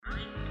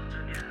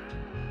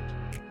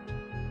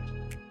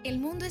El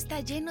mundo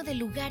está lleno de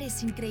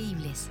lugares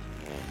increíbles.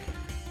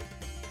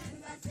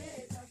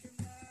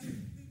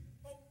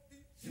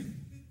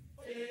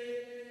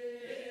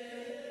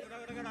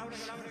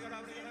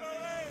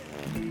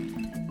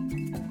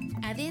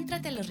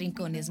 Adéntrate a los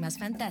rincones más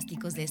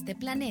fantásticos de este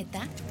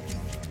planeta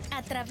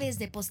a través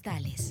de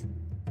postales.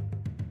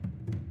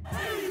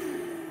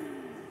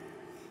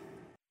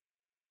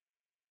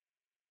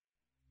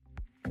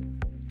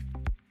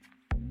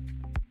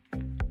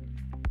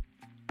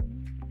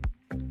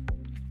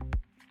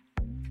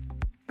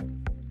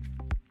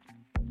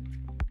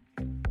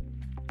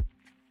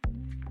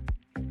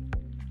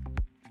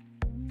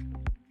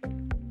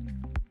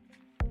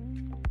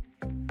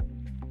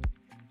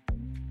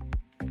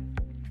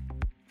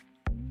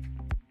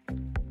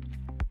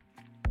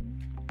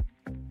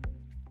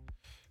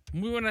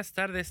 Muy buenas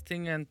tardes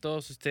tengan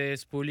todos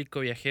ustedes, público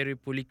viajero y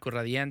público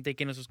radiante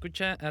que nos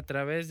escucha a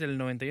través del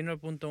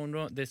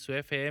 99.1 de su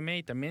FM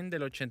y también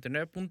del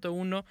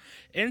 89.1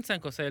 en San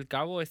José del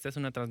Cabo. Esta es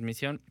una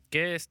transmisión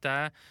que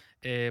está,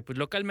 pues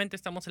localmente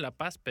estamos en La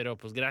Paz, pero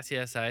pues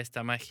gracias a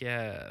esta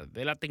magia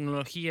de la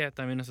tecnología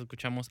también nos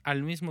escuchamos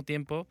al mismo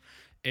tiempo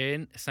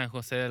en San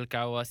José del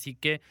Cabo. Así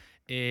que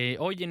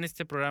hoy en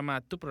este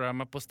programa, tu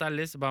programa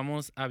Postales,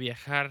 vamos a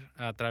viajar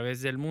a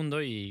través del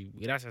mundo y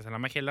gracias a la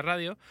magia de la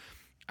radio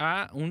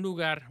a un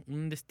lugar,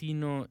 un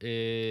destino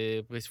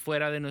pues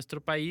fuera de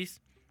nuestro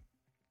país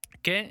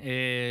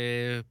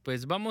que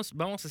pues vamos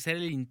a hacer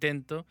el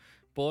intento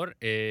por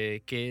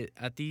que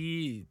a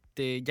ti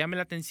te llame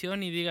la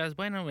atención y digas,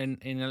 bueno,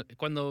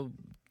 cuando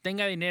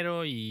tenga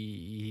dinero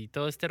y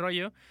todo este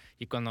rollo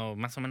y cuando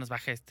más o menos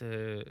baja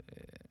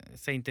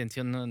esta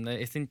intención, ¿no?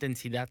 Esta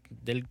intensidad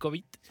del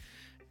COVID,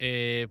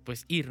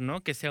 pues ir,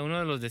 ¿no? Que sea uno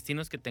de los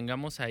destinos que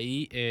tengamos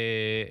ahí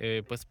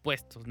pues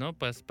puestos, ¿no?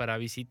 Pues para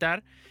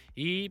visitar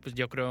y pues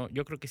yo creo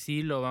que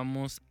sí lo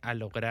vamos a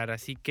lograr.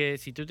 Así que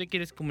si tú te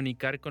quieres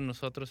comunicar con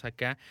nosotros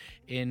acá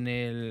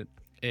en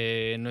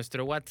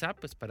nuestro WhatsApp,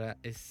 pues para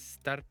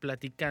estar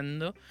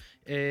platicando,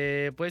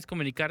 puedes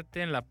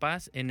comunicarte en La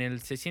Paz en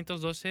el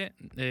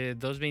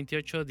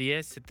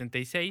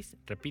 612-228-1076,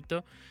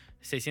 repito,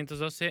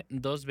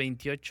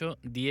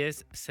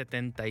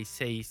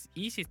 612-228-1076.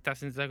 Y si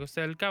estás en San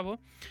José del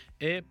Cabo,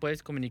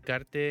 puedes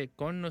comunicarte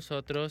con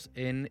nosotros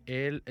en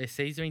el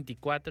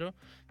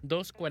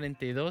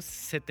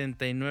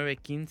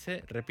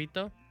 624-242-7915.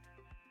 Repito,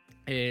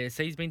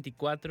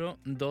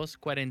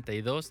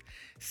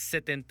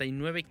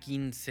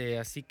 624-242-7915.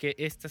 Así que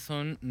estas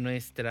son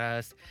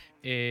nuestras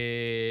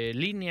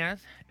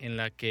líneas en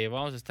las que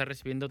vamos a estar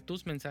recibiendo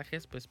tus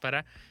mensajes, pues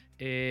para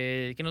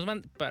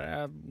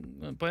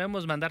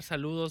podemos mandar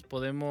saludos,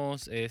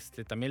 podemos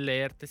también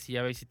leerte si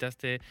ya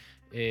visitaste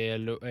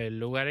el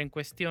lugar en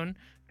cuestión.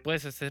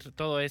 Puedes hacer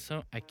todo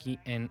eso aquí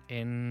en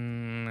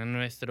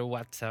nuestro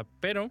WhatsApp.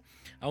 Pero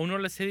aún no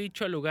les he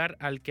dicho el lugar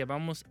al que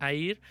vamos a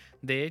ir.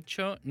 De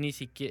hecho,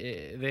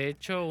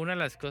 una de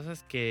las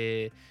cosas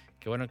que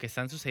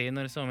están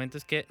sucediendo en este momento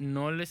es que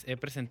no les he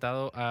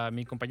presentado a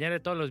mi compañera de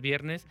todos los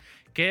viernes,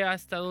 que ha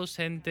estado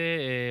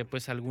ausente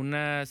pues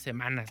algunas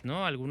semanas,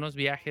 ¿no? Algunos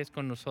viajes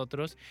con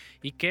nosotros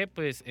y que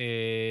pues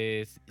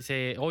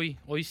hoy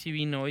sí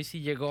vino, hoy sí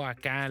llegó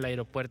acá al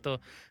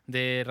aeropuerto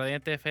de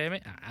Radiante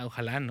FM.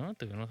 Ojalá, ¿no?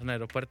 Tengamos un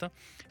aeropuerto.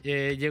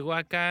 Llegó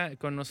acá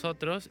con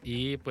nosotros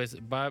y pues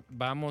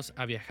vamos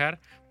a viajar.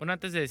 Bueno,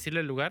 antes de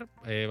decirle el lugar,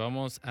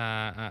 vamos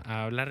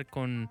a hablar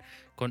con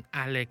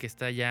Ale, que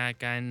está ya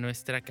acá en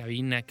nuestra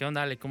cabina. ¿Qué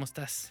onda, Ale? ¿Cómo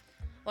estás?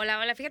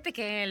 Hola. Fíjate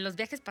que los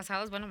viajes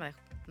pasados, bueno, me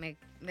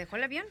dejó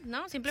el avión,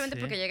 ¿no? Simplemente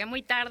porque llegué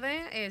muy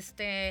tarde.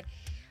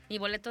 Mi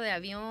boleto de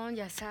avión,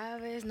 ya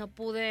sabes, no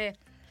pude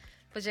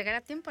pues llegar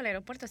a tiempo al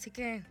aeropuerto, así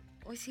que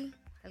hoy sí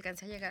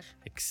alcancé a llegar.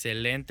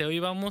 Excelente. Hoy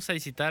vamos a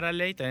visitar,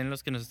 Ale, y también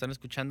los que nos están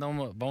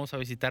escuchando, vamos a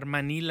visitar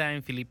Manila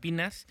en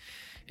Filipinas.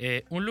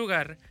 Un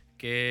lugar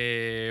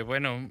que,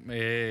 bueno,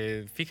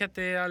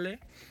 fíjate, Ale,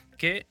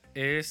 que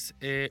es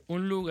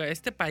un lugar,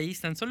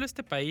 tan solo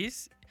este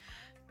país,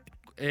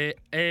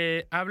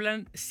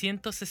 hablan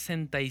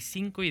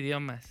 165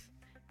 idiomas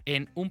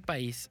en un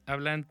país.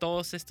 Hablan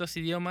todos estos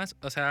idiomas,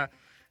 o sea,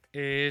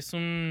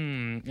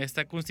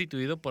 está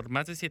constituido por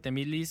más de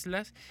 7,000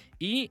 islas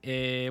y,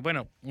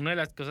 una de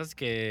las cosas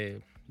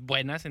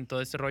buenas en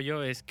todo este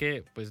rollo es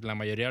que, pues, la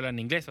mayoría hablan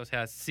inglés. O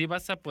sea, si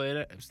vas a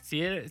poder,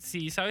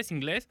 si sabes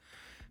inglés,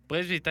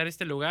 puedes visitar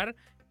este lugar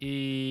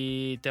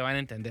y te van a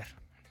entender.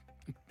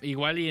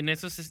 Igual y en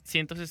esos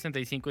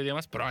 165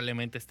 idiomas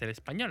probablemente esté el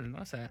español, ¿no?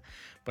 O sea,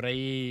 por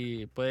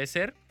ahí puede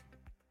ser.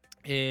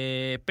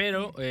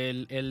 Pero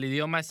el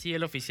idioma así,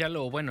 el oficial,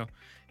 o bueno,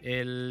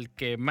 el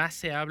que más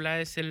se habla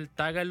es el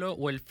tagalo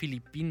o el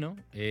filipino.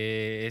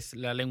 Es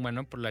la lengua,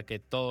 ¿no?, por la que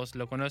todos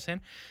lo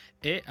conocen.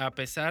 A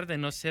pesar de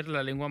no ser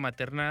la lengua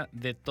materna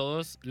de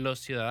todos los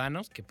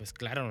ciudadanos, que pues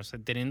claro, o sea,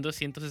 teniendo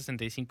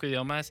 165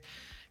 idiomas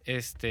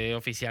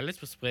oficiales,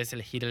 pues puedes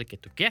elegir el que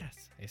tú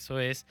quieras. Eso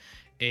es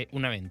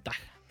una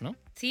ventaja, ¿no?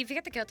 Sí,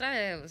 fíjate que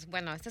esta es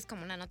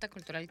como una nota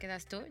cultural que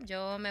das tú.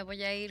 Yo me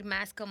voy a ir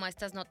más como a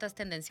estas notas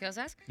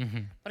tendenciosas,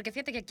 porque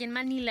fíjate que aquí en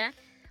Manila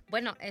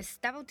Bueno,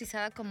 está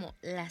bautizada como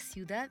la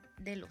ciudad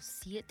de los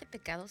 7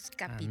 pecados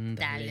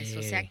capitales. Ándale.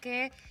 O sea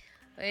que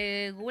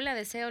gula,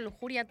 deseo,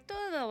 lujuria,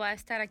 todo va a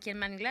estar aquí en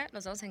Manila.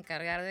 Nos vamos a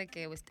encargar de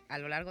que pues, a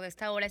lo largo de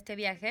esta hora, este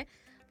viaje,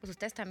 pues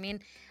ustedes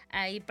también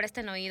ahí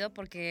presten oído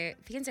porque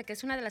fíjense que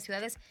es una de las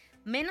ciudades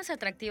menos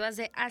atractivas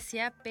de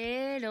Asia,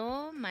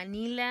 pero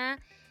Manila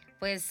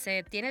pues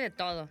tiene de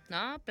todo,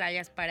 ¿no?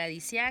 Playas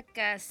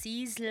paradisíacas,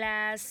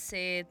 islas,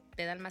 te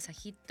dan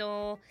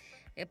masajito,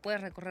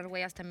 puedes recorrer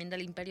huellas también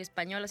del Imperio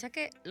Español, o sea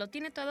que lo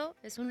tiene todo,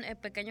 es un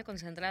pequeño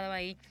concentrado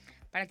ahí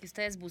para que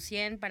ustedes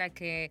buceen, para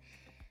que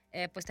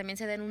pues también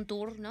se den un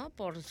tour, ¿no?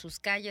 Por sus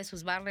calles,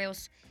 sus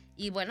barrios.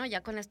 Y bueno,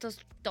 ya con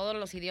todos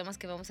los idiomas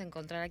que vamos a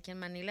encontrar aquí en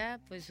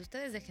Manila, pues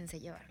ustedes déjense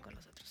llevar con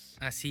nosotros.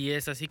 Así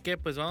es, así que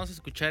pues vamos a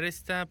escuchar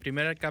esta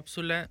primera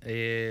cápsula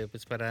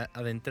pues para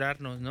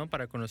adentrarnos, ¿no?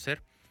 Para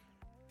conocer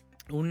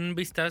un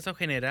vistazo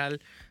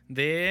general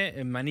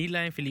de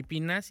Manila en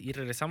Filipinas y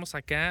regresamos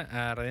acá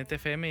a Radiante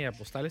FM y a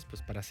Postales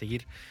pues para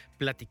seguir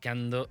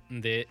platicando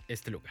de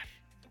este lugar.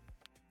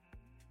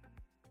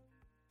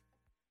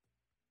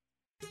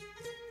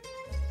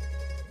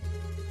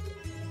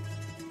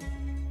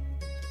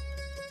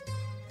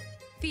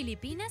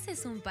 Filipinas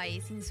es un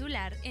país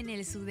insular en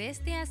el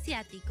sudeste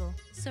asiático,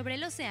 sobre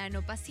el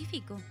Océano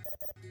Pacífico.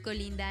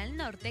 Colinda al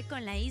norte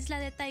con la isla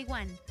de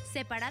Taiwán,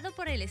 separado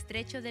por el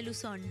estrecho de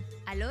Luzón.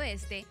 Al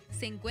oeste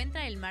se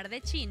encuentra el mar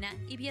de China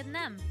y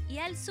Vietnam, y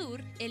al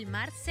sur el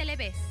mar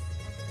Celebes.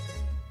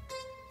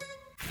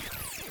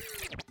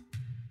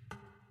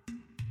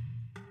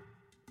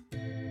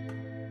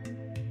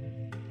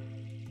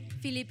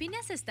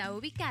 Filipinas está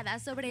ubicada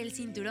sobre el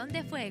Cinturón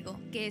de Fuego,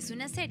 que es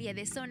una serie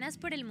de zonas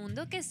por el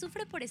mundo que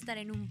sufre por estar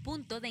en un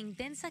punto de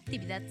intensa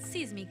actividad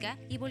sísmica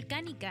y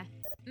volcánica.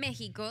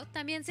 México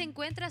también se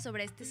encuentra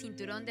sobre este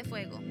Cinturón de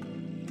Fuego.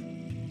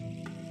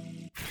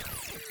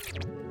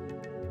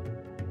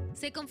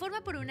 Se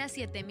conforma por unas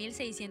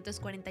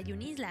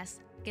 7.641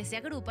 islas, que se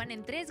agrupan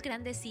en 3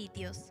 grandes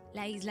sitios: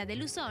 la isla de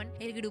Luzón,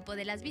 el grupo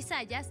de las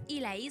Visayas y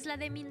la isla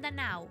de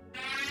Mindanao.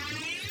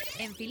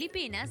 En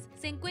Filipinas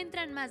se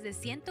encuentran más de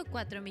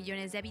 104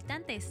 millones de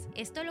habitantes.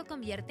 Esto lo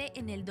convierte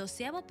en el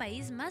 12º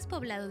país más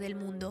poblado del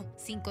mundo,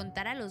 sin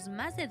contar a los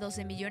más de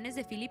 12 millones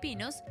de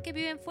filipinos que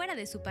viven fuera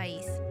de su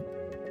país.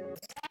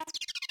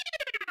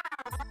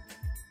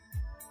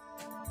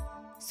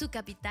 Su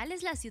capital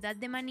es la ciudad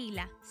de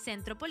Manila,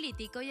 centro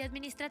político y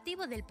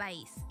administrativo del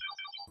país.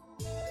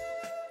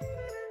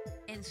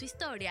 En su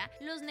historia,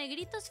 los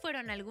negritos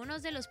fueron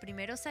algunos de los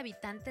primeros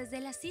habitantes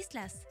de las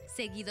islas,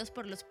 seguidos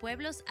por los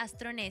pueblos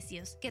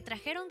astronesios, que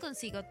trajeron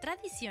consigo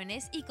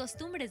tradiciones y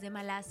costumbres de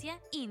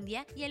Malasia,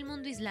 India y el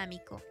mundo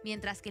islámico,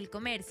 mientras que el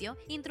comercio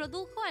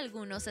introdujo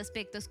algunos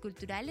aspectos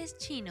culturales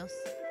chinos.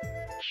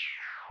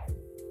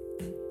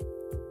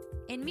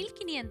 En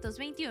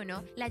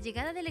 1521, la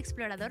llegada del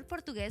explorador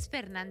portugués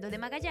Fernando de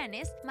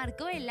Magallanes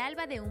marcó el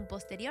alba de un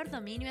posterior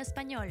dominio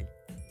español.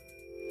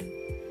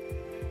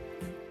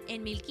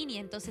 En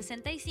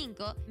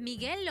 1565,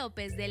 Miguel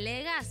López de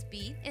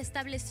Legazpi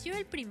estableció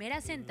el primer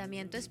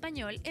asentamiento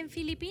español en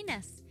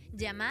Filipinas,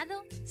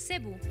 llamado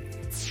Cebú.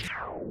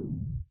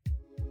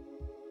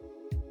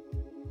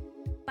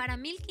 Para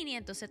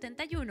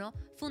 1571,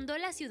 fundó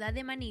la ciudad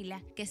de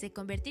Manila, que se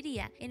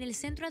convertiría en el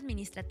centro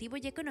administrativo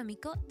y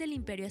económico del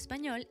Imperio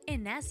Español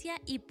en Asia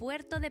y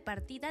puerto de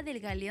partida del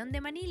Galeón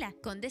de Manila,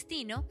 con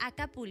destino a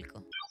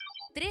Acapulco.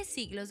 3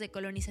 siglos de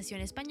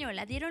colonización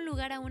española dieron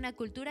lugar a una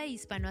cultura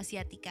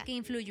hispanoasiática que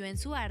influyó en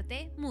su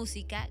arte,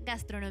 música,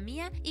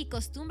 gastronomía y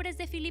costumbres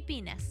de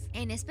Filipinas,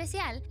 en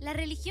especial la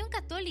religión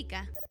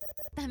católica.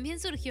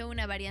 También surgió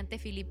una variante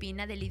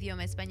filipina del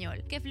idioma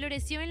español, que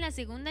floreció en la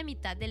segunda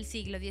mitad del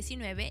siglo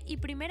XIX y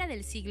primera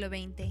del siglo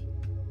XX.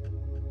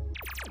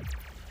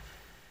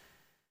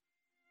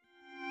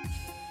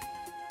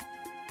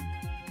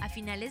 A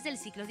finales del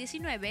siglo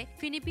XIX,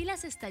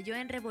 Filipinas estalló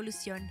en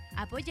revolución,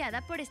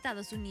 apoyada por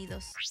Estados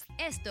Unidos.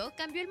 Esto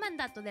cambió el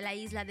mandato de la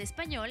isla de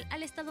español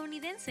al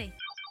estadounidense.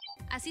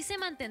 Así se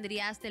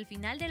mantendría hasta el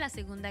final de la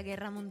Segunda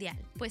Guerra Mundial,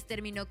 pues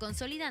terminó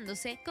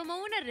consolidándose como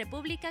una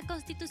república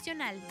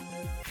constitucional.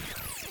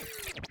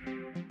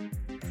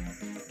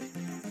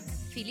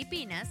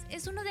 Filipinas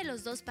es uno de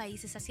los 2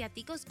 países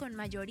asiáticos con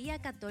mayoría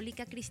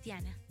católica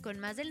cristiana, con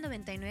más del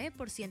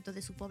 99%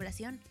 de su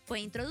población. Fue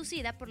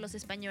introducida por los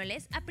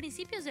españoles a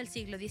principios del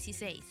siglo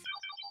XVI.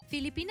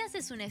 Filipinas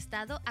es un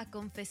estado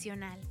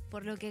aconfesional,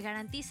 por lo que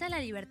garantiza la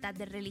libertad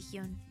de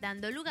religión,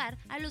 dando lugar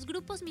a los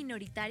grupos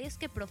minoritarios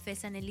que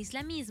profesan el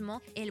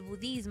islamismo, el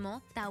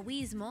budismo,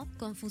 taoísmo,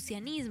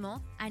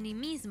 confucianismo,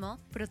 animismo,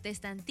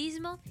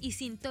 protestantismo y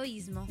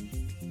sintoísmo.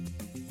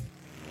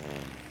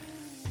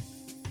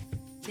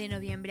 De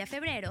noviembre a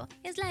febrero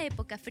es la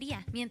época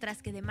fría,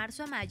 mientras que de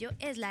marzo a mayo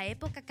es la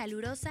época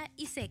calurosa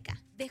y seca.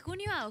 De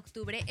junio a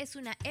octubre es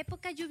una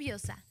época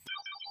lluviosa.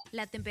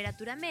 La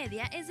temperatura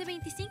media es de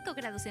 25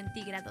 grados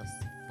centígrados.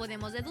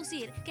 Podemos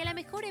deducir que la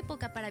mejor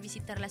época para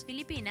visitar las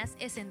Filipinas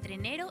es entre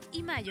enero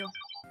y mayo.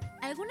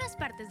 Algunas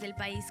partes del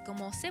país,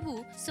 como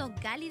Cebú, son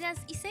cálidas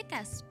y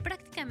secas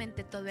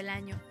prácticamente todo el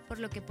año, por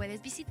lo que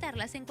puedes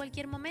visitarlas en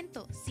cualquier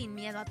momento, sin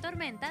miedo a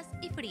tormentas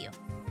y frío.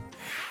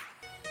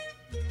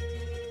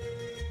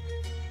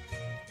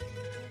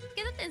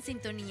 Quédate en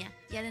sintonía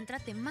y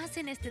adéntrate más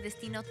en este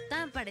destino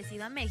tan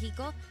parecido a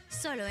México,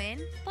 solo en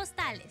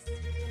Postales.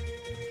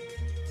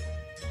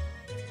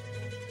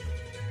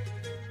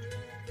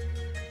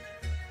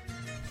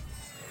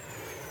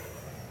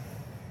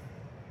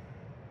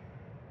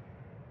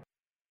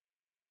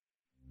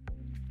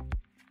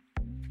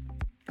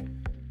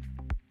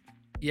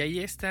 Y ahí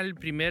está el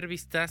primer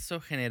vistazo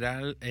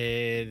general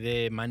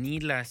de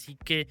Manila, así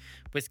que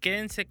pues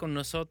quédense con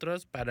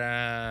nosotros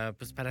para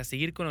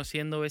seguir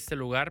conociendo este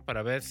lugar,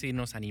 para ver si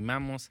nos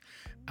animamos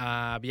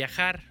a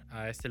viajar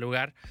a este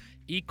lugar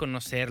y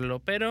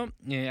conocerlo. Pero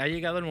ha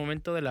llegado el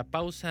momento de la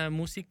pausa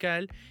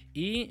musical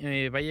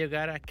y va a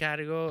llegar a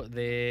cargo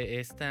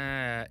de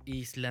esta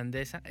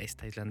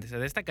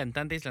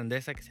cantante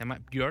islandesa que se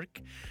llama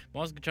Björk.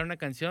 Vamos a escuchar una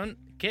canción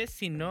que,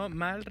 si no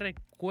mal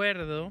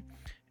recuerdo,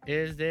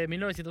 es de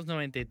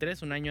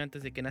 1993, un año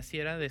antes de que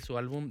naciera, de su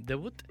álbum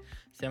debut.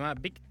 Se llama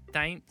Big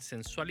Time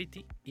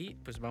Sensuality y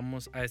pues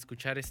vamos a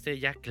escuchar este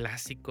ya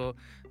clásico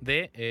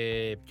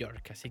de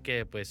Björk. Así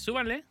que pues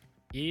súbanle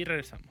y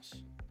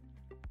regresamos.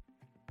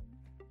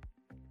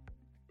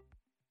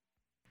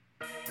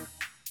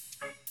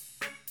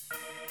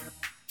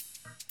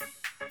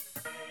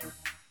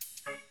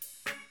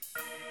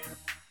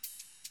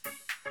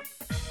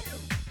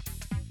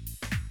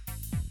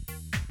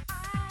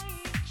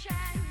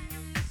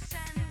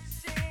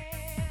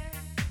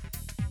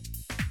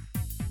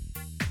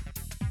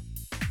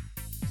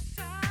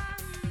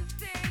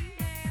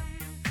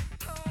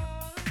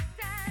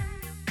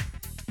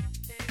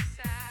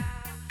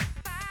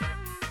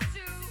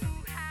 To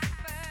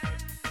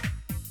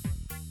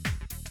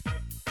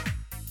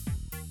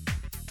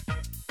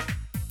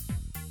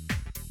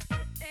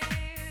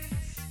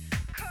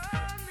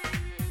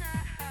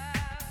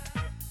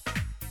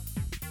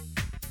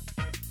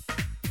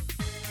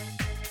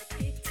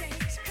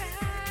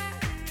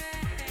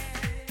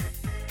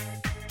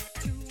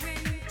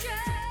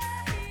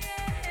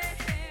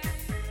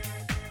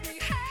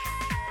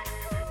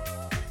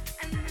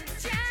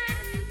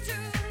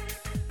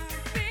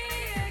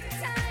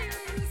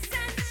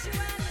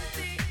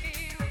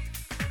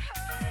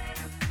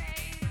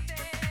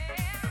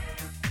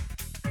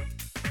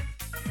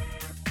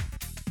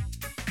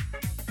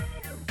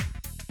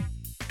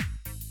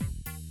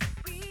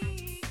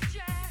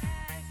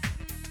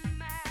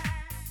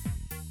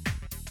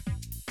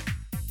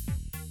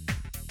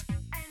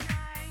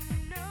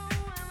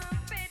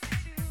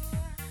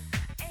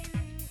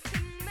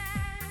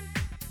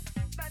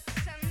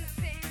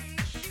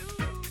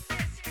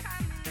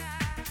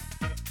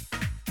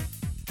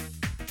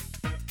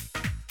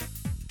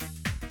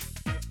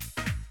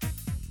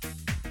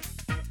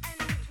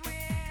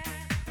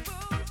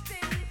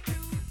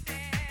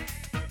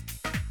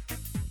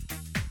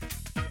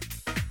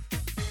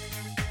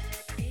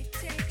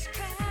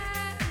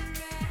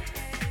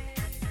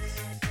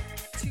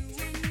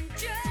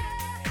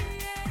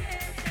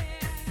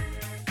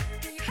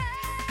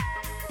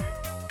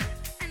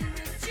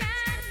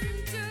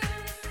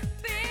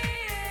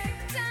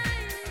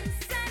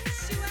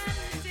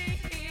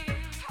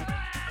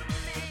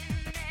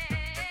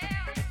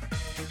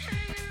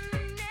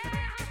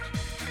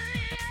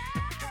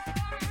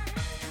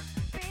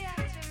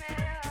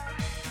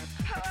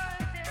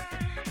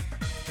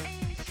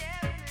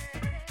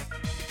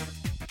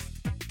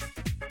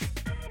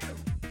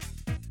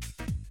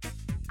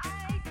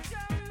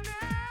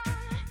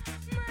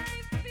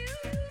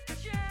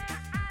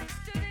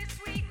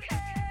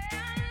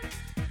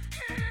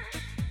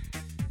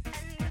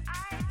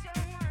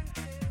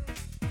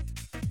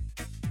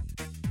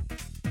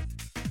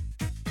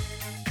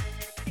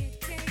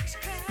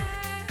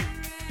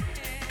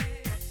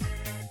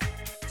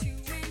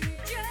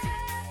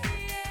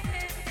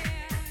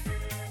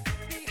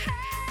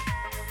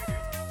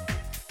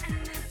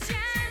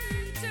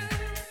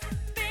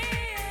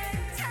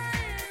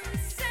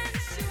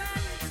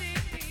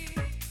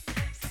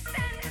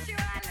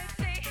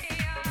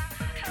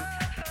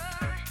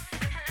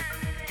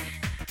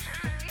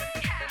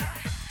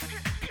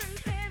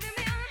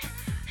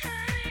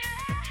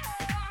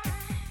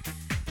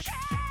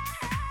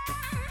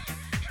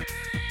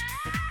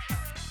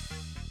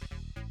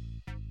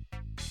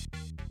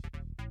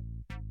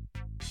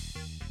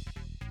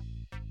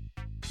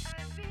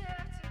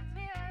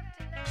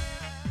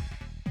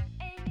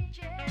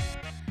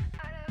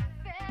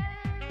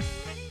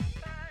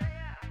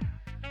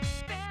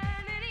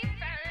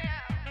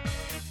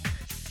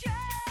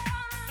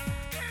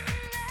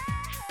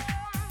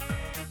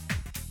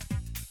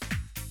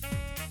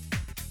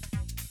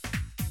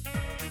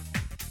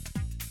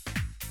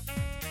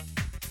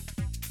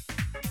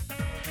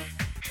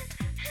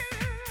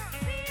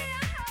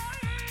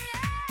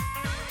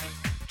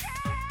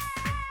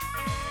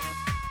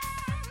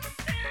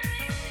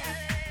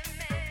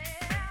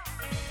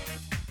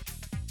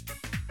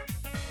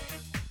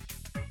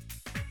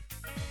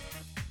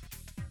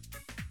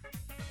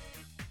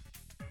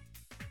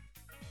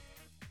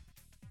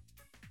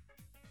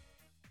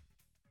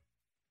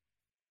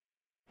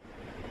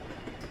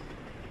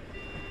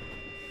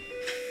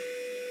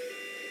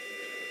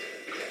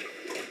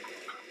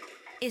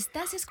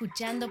Estás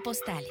escuchando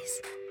Postales.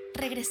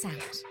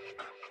 Regresamos.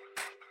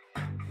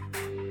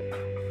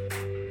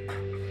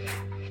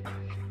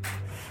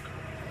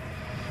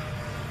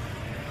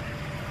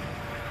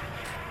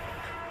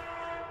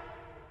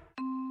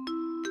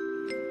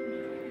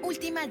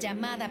 Última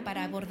llamada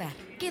para abordar.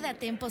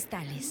 Quédate en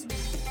Postales.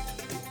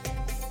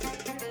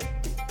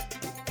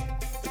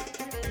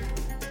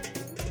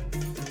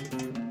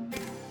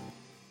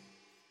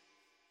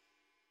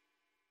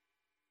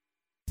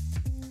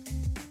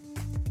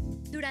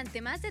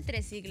 Durante más de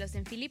 3 siglos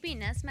en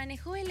Filipinas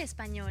manejó el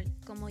español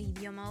como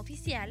idioma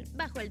oficial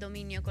bajo el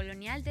dominio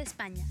colonial de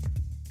España.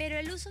 Pero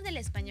el uso del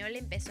español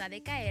empezó a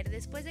decaer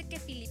después de que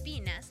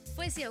Filipinas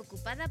fuese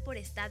ocupada por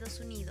Estados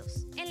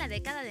Unidos en la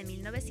década de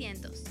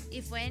 1900,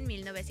 y fue en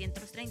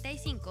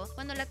 1935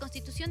 cuando la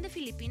Constitución de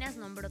Filipinas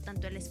nombró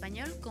tanto el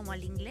español como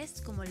el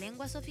inglés como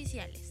lenguas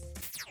oficiales.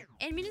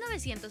 En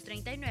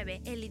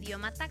 1939, el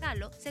idioma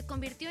tagalo se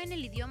convirtió en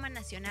el idioma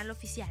nacional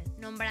oficial,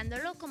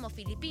 nombrándolo como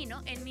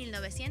filipino en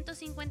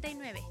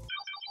 1959.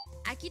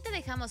 Aquí te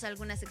dejamos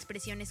algunas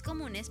expresiones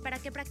comunes para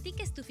que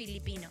practiques tu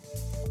filipino.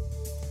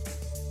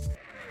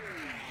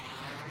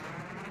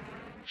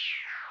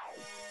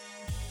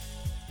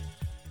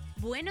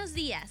 Buenos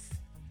días.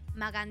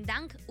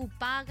 Magandang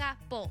upaga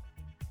po.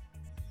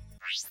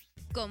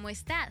 ¿Cómo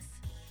estás?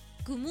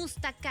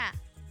 Kumusta ka?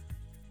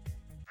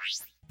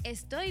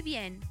 Estoy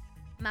bien.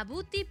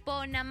 Mabuti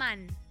po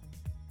naman.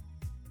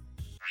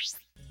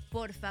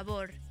 Por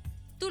favor.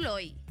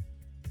 Tuloy.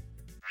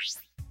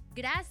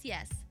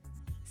 Gracias.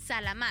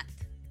 Salamat.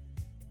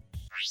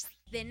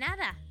 De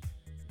nada.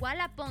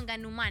 Wala pong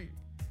ganuman.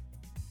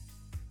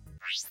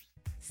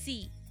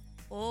 Sí.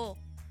 Oh.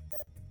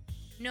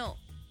 No.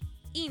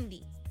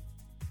 Hindi.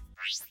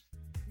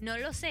 No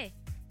lo sé.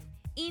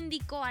 Hindi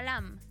ko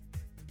alam.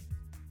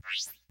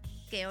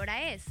 ¿Qué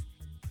hora es?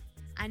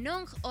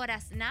 Anong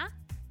oras na?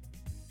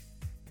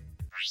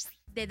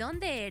 ¿De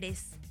dónde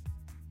eres?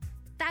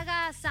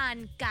 Taga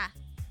saan ka?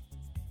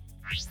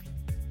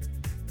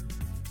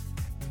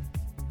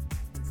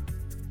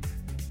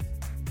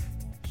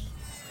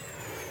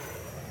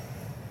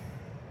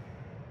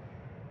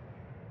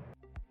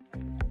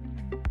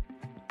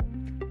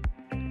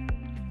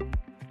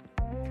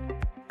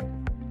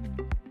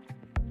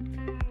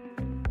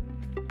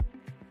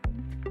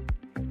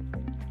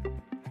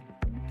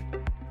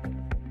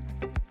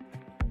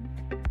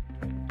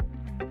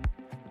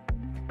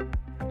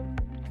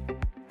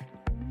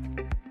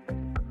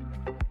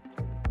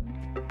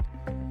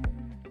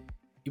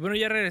 Bueno,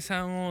 ya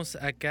regresamos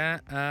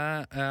acá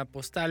a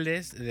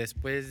Postales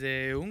después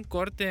de un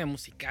corte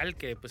musical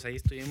que pues ahí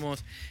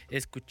estuvimos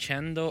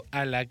escuchando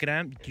a la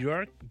gran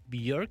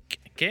Björk,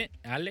 que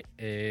Ale,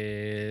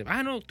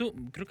 tú,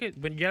 creo que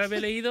bueno, ya lo había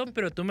leído,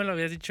 pero tú me lo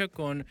habías dicho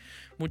con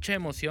mucha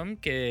emoción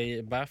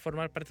que va a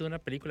formar parte de una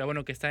película,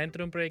 bueno, que está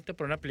dentro de un proyecto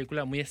por una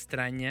película muy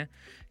extraña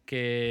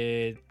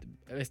que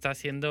está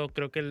haciendo,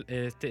 creo que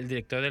el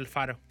director del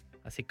Faro.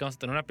 Así que vamos a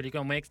tener una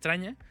película muy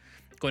extraña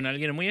con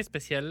alguien muy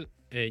especial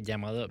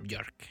llamado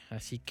Björk.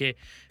 Así que,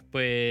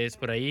 pues,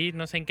 por ahí,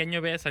 no sé en qué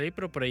año voy a salir,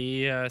 pero por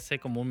ahí hace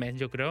como un mes,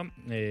 yo creo,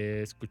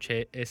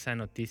 escuché esa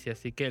noticia.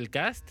 Así que el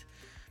cast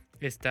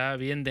está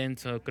bien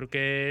denso. Creo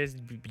que es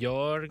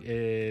Björk,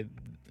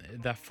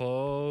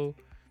 Dafoe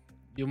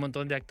y un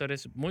montón de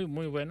actores muy,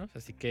 muy buenos.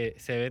 Así que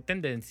se ve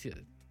tendencia.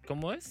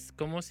 ¿Cómo es?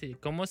 ¿Cómo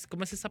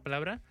es esa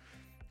palabra?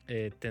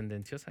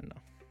 Tendenciosa,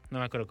 no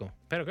me acuerdo cómo.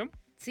 ¿Pero cómo?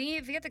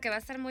 Sí, fíjate que va a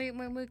estar muy,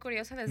 muy, muy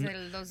curiosa desde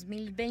el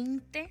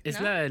 2020, ¿no? Es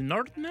la del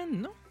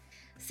Northman, ¿no?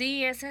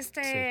 Sí, es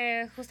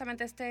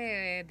justamente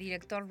este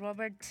director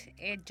Robert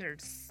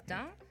Eggers,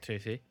 ¿no?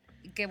 Sí.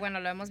 Que bueno,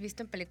 lo hemos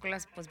visto en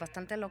películas pues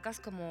bastante locas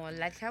como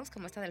Lighthouse,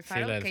 como esta del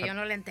Faro, sí, que yo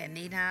no le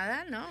entendí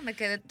nada, ¿no?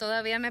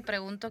 Todavía me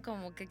pregunto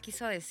como qué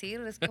quiso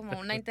decir, es como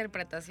una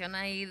interpretación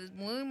ahí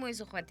muy, muy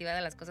subjetiva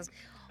de las cosas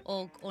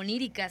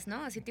oníricas,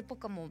 ¿no? Así tipo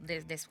como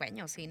de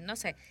sueños, y no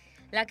sé.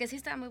 La que sí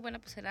estaba muy buena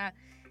pues era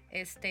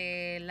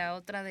la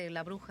otra de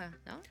la bruja,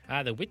 ¿no?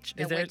 The Witch.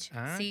 The Witch.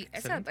 Sí,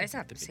 esa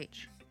sí,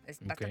 es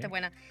bastante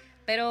buena.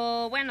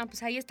 Pero bueno,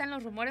 pues ahí están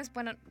los rumores.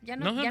 Bueno, ya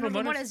no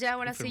rumores, ya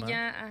ahora sí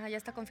ya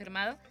está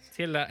confirmado.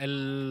 Sí,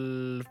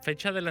 el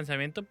fecha de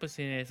lanzamiento, pues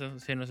sí, eso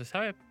sí no se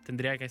sabe.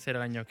 Tendría que ser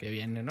el año que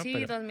viene, ¿no?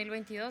 Sí,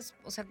 2022.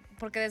 O sea,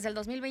 porque desde el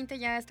 2020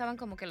 ya estaban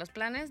como que los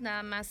planes,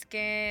 nada más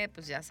que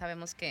pues ya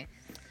sabemos que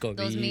COVID.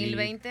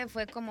 2020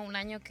 fue como un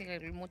año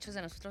que muchos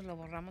de nosotros lo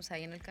borramos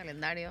ahí en el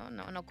calendario,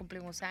 no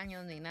cumplimos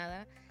años ni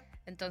nada.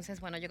 Entonces,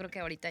 bueno, yo creo que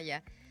ahorita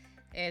ya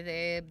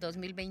de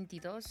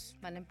 2022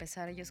 van a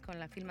empezar ellos con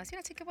la filmación,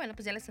 así que bueno,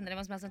 pues ya les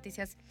tendremos más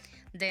noticias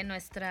de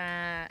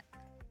nuestra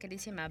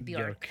queridísima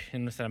Björk.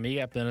 Nuestra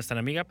amiga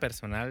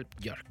personal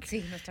Björk.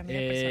 Sí, nuestra amiga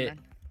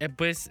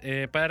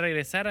personal. Para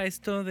regresar a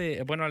esto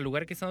al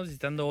lugar que estamos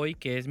visitando hoy,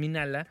 que es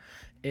Manila,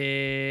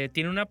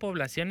 tiene una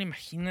población,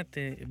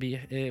 imagínate,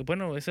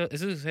 eso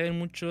sucede en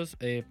muchos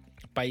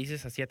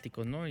países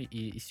asiáticos, ¿no?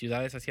 Y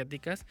ciudades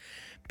asiáticas,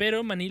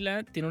 pero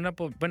Manila tiene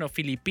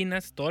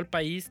Filipinas, todo el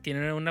país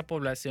tiene una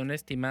población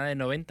estimada de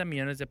 90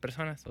 millones de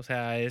personas, o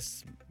sea,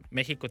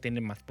 México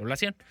tiene más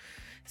población.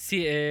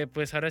 Sí,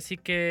 pues ahora sí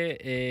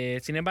que,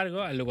 sin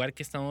embargo, al lugar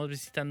que estamos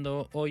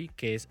visitando hoy,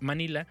 que es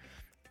Manila,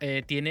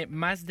 tiene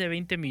más de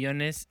 20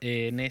 millones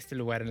en este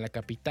lugar, en la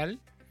capital,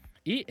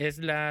 y es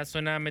la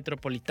zona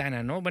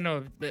metropolitana, ¿no?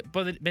 Bueno,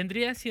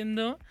 vendría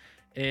siendo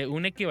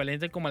un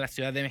equivalente como a la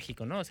Ciudad de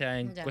México, ¿no? O sea,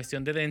 en Ya.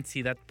 cuestión de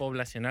densidad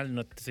poblacional,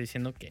 no te estoy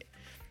diciendo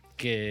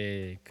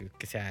que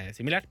sea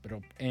similar,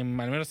 pero al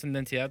menos en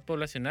densidad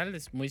poblacional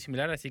es muy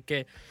similar, así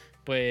que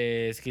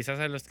pues quizás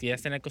a los que ya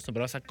estén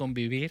acostumbrados a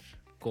convivir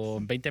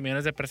con 20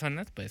 millones de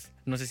personas, pues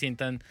no se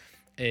sientan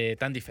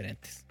tan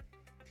diferentes.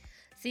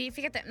 Sí,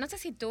 fíjate, no sé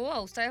si tú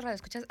o ustedes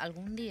escuchas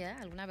algún día,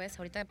 alguna vez,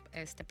 ahorita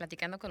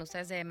platicando con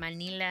ustedes de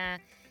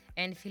Manila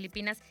en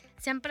Filipinas,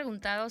 se han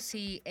preguntado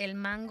si el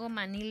mango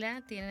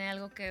Manila tiene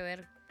algo que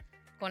ver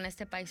con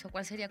este país o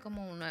cuál sería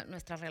como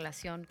nuestra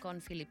relación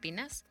con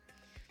Filipinas.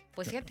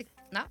 Pues fíjate,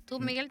 ¿no?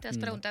 ¿Tú, Miguel, te has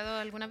No. preguntado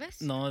alguna vez?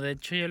 No, de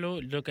hecho yo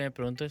lo que me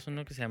pregunto es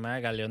uno que se llama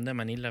Galeón de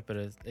Manila,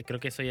 pero creo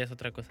que eso ya es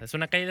otra cosa. Es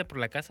una calle de por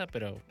la casa,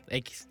 pero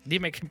X.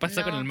 Dime qué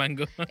pasa con No, el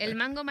mango. el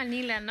mango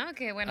Manila, ¿no?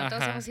 Que bueno,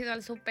 todos Ajá. hemos ido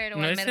al súper o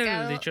 ¿No al es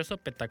mercado. el dichoso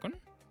petacón?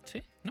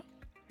 ¿Sí? ¿No?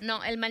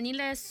 No, el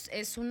Manila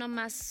es uno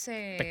más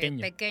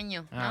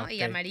pequeño, ¿no? Ah, Y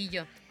ok.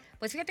 amarillo.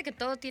 Pues fíjate que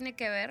todo tiene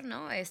que ver,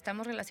 ¿no?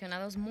 Estamos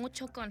relacionados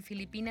mucho con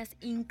Filipinas,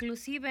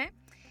 inclusive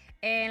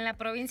en la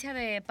provincia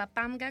de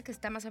Pampanga, que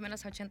está más o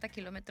menos a 80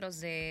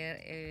 kilómetros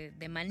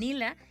de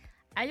Manila,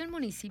 hay un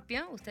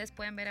municipio, ustedes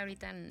pueden ver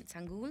ahorita en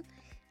San Google,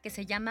 que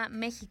se llama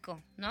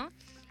México, ¿no?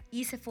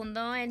 Y se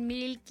fundó en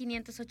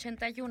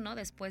 1581,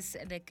 después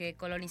de que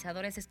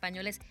colonizadores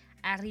españoles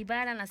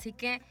arribaran, así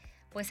que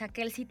pues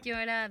aquel sitio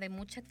era de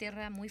mucha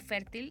tierra muy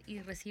fértil y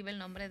recibe el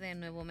nombre de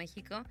Nuevo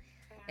México.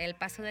 El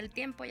paso del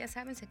tiempo, ya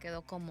saben, se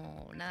quedó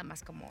como nada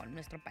más como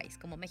nuestro país,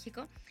 como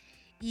México.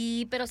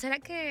 Pero ¿será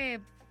que,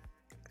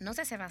 no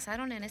sé, se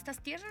basaron en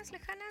estas tierras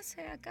lejanas?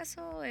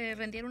 ¿Acaso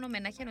rendieron un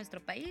homenaje a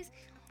nuestro país?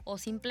 ¿O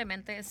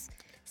simplemente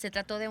se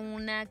trató de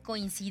una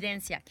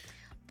coincidencia?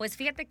 Pues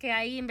fíjate que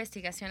hay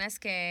investigaciones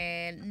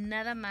que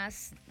nada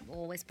más,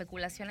 o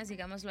especulaciones,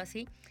 digámoslo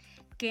así,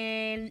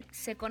 que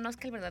se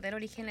conozca el verdadero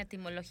origen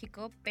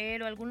etimológico,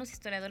 pero algunos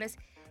historiadores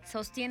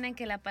sostienen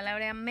que la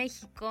palabra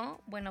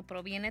México, bueno,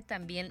 proviene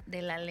también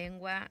de la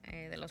lengua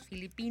de los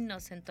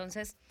filipinos.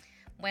 Entonces,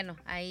 bueno,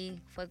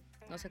 ahí fue,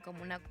 no sé,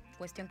 como una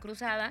cuestión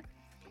cruzada.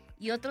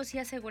 Y otros sí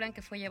aseguran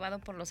que fue llevado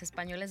por los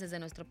españoles desde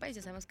nuestro país.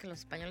 Ya sabemos que los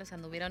españoles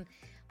anduvieron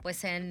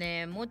pues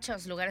en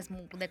muchos lugares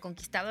de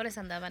conquistadores,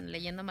 andaban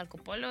leyendo Marco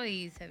Polo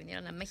y se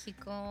vinieron a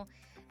México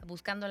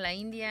buscando la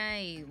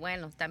India y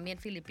bueno, también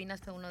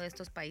Filipinas fue uno de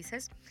estos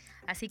países.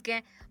 Así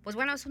que, pues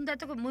bueno, es un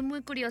dato muy,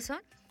 muy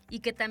curioso y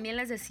que también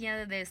les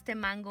decía de este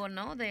mango,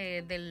 ¿no?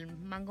 Del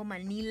mango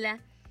Manila,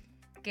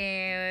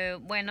 que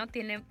bueno,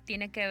 tiene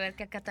que ver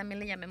que acá también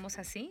le llamemos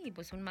así y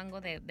pues un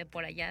mango de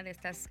por allá, de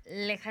estas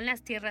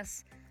lejanas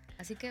tierras.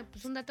 Así que,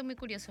 pues un dato muy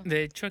curioso.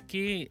 De hecho,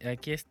 aquí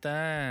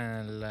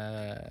está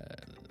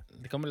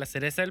como la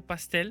cereza del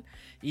pastel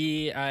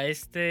y a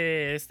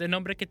este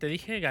nombre que te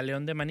dije,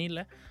 Galeón de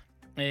Manila,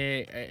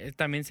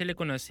 también se le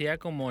conocía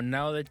como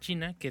Nao de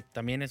China, que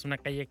también es una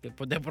calle que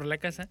de por la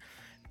casa,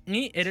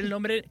 y era el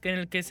nombre en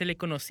el que se le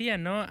conocía,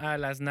 ¿no? A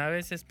las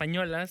naves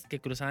españolas que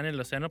cruzaban el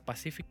Océano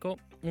Pacífico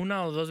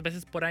 1 o 2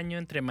 veces por año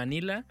entre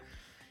Manila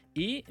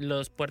y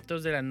los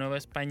puertos de la Nueva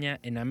España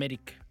en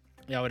América.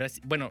 Y ahora,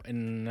 bueno,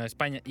 en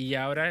España y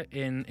ahora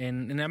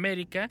en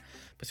América,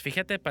 pues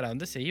fíjate para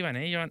dónde se iban,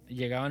 ¿eh?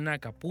 Llegaban a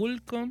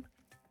Acapulco,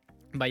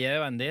 Bahía de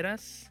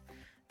Banderas,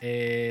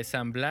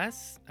 San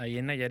Blas, ahí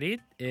en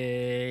Nayarit,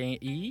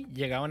 y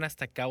llegaban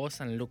hasta Cabo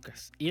San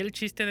Lucas. Y el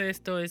chiste de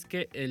esto es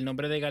que el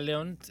nombre de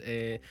Galeón,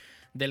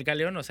 del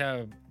galeón, o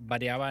sea,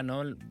 variaba,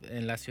 ¿no?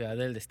 En la ciudad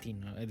del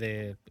destino,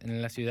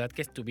 en la ciudad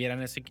que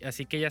estuvieran.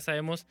 Así que ya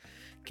sabemos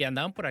que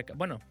andaban por acá,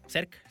 bueno,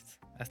 cerca.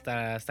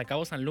 Hasta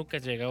Cabo San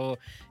Lucas llegó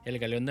el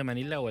Galeón de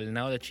Manila o el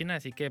Nao de China,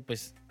 así que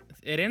pues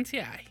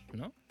herencia hay,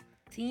 ¿no?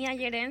 Sí,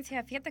 hay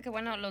herencia. Fíjate que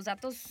bueno, los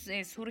datos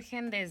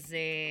surgen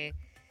desde,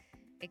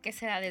 ¿qué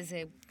será?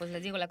 Desde, pues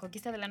les digo, la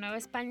conquista de la Nueva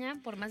España.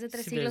 Por más de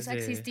 3 siglos ha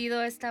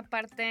existido esta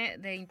parte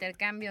de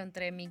intercambio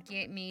entre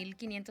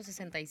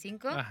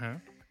 1565,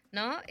 Ajá.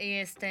 ¿no?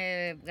 Y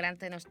Gran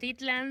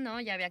Tenochtitlan,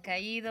 ¿no? Ya había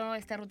caído,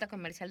 esta ruta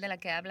comercial de la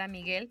que habla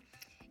Miguel.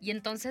 Y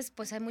entonces,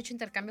 pues hay mucho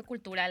intercambio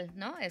cultural,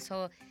 ¿no?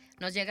 Eso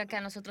nos llega acá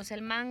a nosotros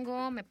el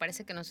mango. Me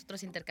parece que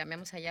nosotros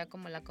intercambiamos allá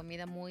como la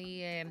comida muy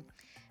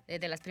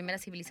de las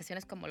primeras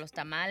civilizaciones, como los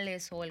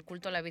tamales o el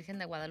culto a la Virgen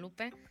de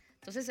Guadalupe.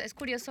 Entonces es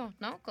curioso,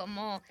 ¿no?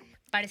 Como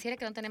pareciera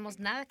que no tenemos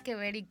nada que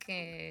ver y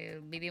que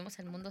vivimos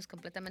en mundos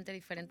completamente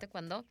diferentes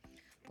cuando,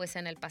 pues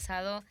en el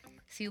pasado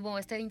sí hubo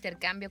este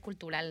intercambio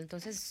cultural.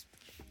 Entonces,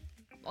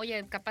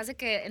 oye, capaz de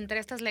que entre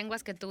estas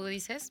lenguas que tú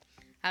dices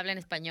hablan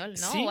español,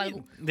 ¿no? Sí, o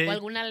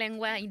alguna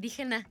lengua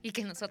indígena y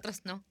que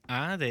nosotros no.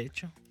 Ah, de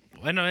hecho.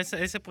 Bueno,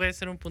 ese puede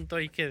ser un punto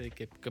ahí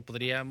que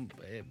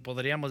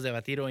podríamos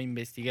debatir o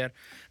investigar.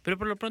 Pero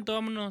por lo pronto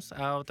vámonos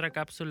a otra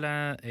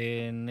cápsula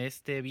en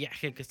este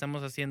viaje que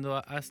estamos haciendo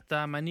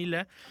hasta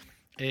Manila.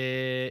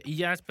 Y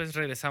ya después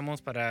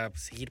regresamos para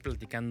seguir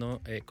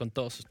platicando con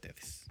todos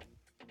ustedes.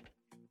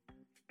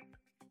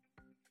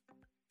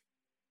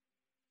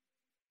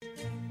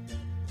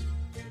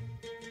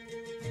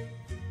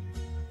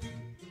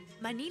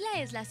 Manila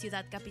es la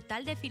ciudad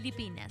capital de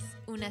Filipinas,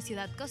 una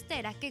ciudad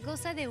costera que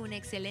goza de una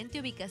excelente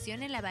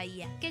ubicación en la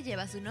bahía, que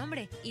lleva su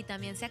nombre, y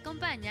también se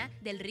acompaña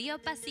del río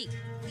Pasig.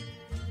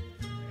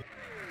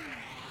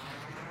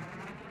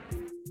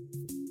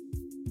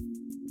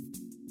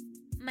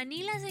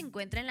 Manila se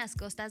encuentra en las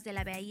costas de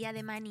la bahía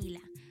de Manila,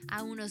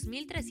 a unos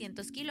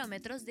 1.300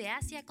 kilómetros de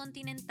Asia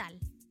continental.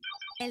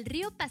 El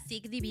río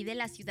Pasig divide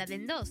la ciudad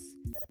en dos.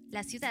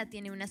 La ciudad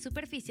tiene una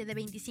superficie de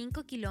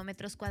 25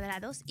 kilómetros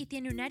cuadrados y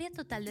tiene un área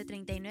total de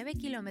 39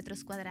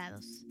 kilómetros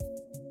cuadrados.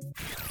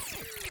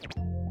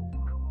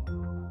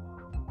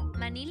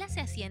 Manila se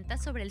asienta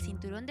sobre el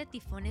cinturón de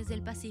tifones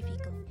del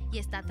Pacífico y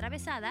está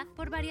atravesada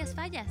por varias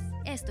fallas.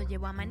 Esto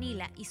llevó a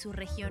Manila y su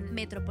región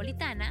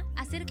metropolitana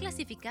a ser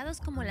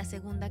clasificados como la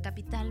segunda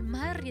capital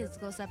más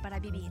riesgosa para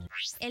vivir.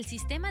 El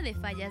sistema de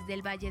fallas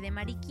del Valle de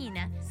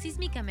Mariquina,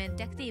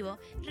 sísmicamente activo,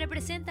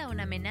 representa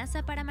una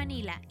amenaza para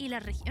Manila y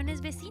las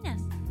regiones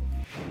vecinas.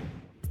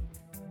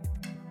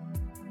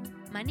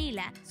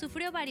 Manila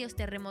sufrió varios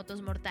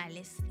terremotos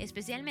mortales,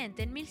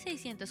 especialmente en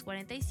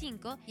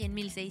 1645 y en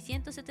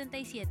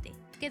 1677,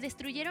 que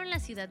destruyeron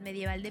la ciudad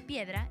medieval de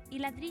piedra y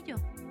ladrillo.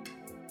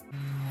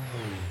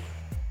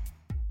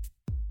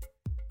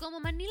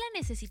 Como Manila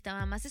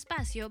necesitaba más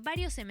espacio,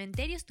 varios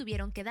cementerios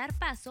tuvieron que dar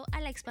paso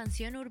a la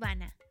expansión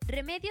urbana.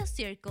 Remedios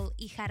Circle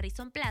y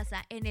Harrison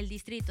Plaza en el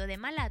distrito de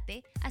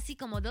Malate, así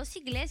como 2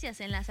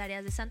 iglesias en las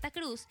áreas de Santa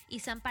Cruz y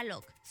San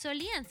Paloc,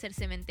 solían ser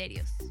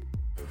cementerios.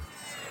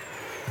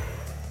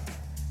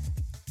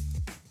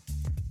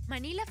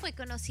 Manila fue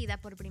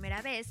conocida por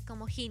primera vez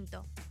como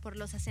Jinto por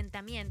los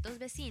asentamientos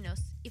vecinos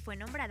y fue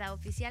nombrada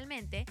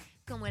oficialmente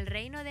como el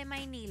Reino de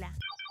Manila.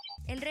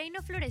 El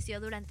reino floreció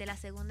durante la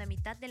segunda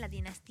mitad de la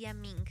dinastía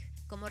Ming,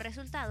 como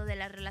resultado de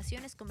las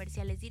relaciones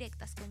comerciales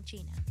directas con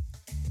China.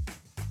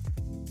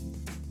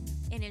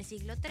 En el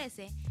siglo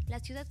XIII,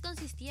 la ciudad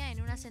consistía en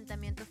un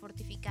asentamiento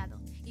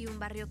fortificado y un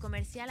barrio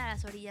comercial a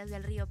las orillas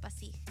del río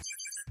Pasig.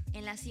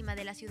 En la cima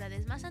de las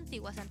ciudades más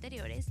antiguas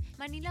anteriores,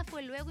 Manila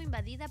fue luego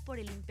invadida por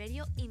el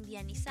imperio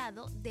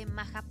indianizado de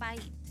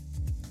Majapahit.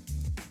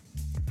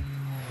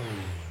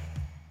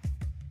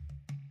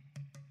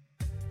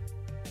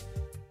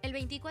 El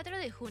 24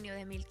 de junio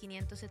de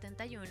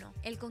 1571,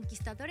 el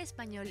conquistador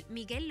español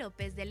Miguel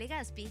López de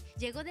Legazpi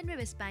llegó de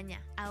Nueva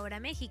España,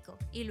 ahora México,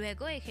 y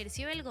luego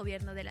ejerció el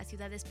gobierno de la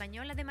ciudad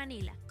española de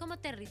Manila como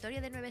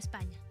territorio de Nueva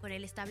España, con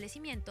el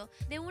establecimiento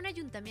de un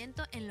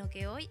ayuntamiento en lo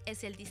que hoy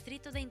es el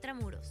distrito de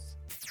Intramuros.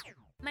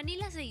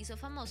 Manila se hizo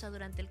famosa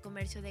durante el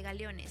comercio de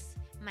galeones,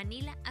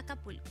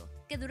 Manila-Acapulco,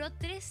 que duró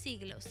 3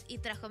 siglos y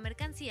trajo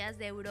mercancías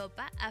de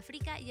Europa,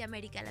 África y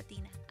América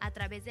Latina, a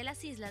través de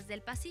las islas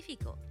del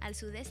Pacífico al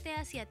sudeste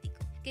asiático,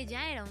 que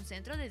ya era un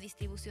centro de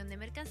distribución de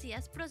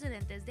mercancías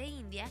procedentes de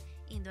India,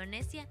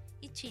 Indonesia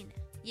y China.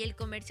 Y el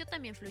comercio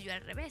también fluyó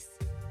al revés.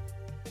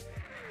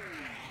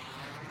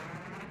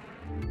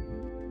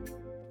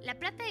 La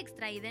plata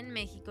extraída en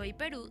México y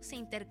Perú se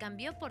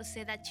intercambió por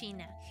seda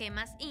china,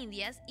 gemas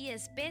indias y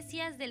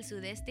especias del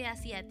sudeste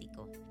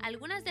asiático,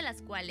 algunas de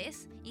las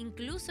cuales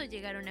incluso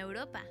llegaron a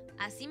Europa.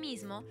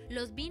 Asimismo,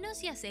 los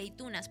vinos y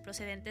aceitunas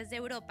procedentes de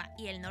Europa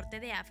y el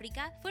norte de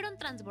África fueron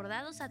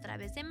transbordados a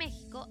través de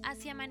México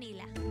hacia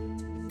Manila.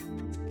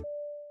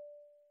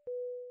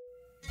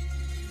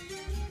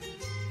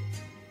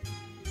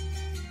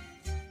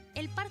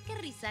 El Parque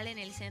Rizal en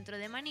el centro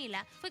de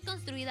Manila fue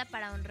construida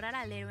para honrar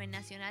al héroe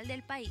nacional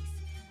del país,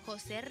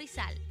 José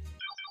Rizal.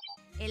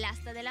 El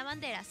asta de la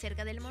bandera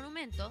cerca del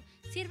monumento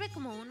sirve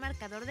como un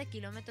marcador de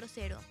kilómetro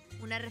cero,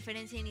 una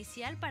referencia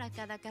inicial para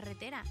cada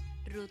carretera,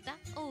 ruta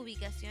o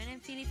ubicación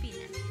en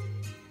Filipinas.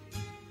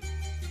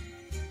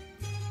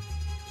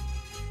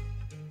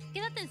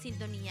 Quédate en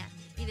sintonía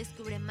y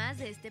descubre más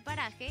de este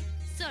paraje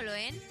solo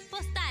en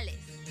Postales.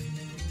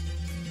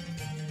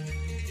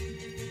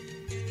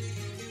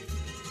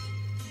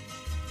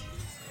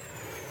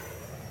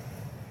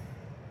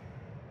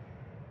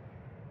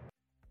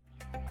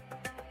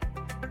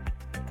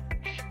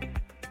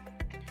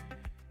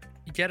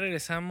 Ya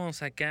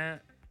regresamos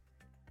acá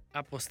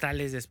a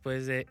Postales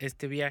después de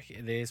este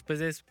viaje, después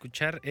de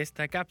escuchar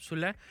esta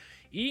cápsula.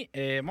 Y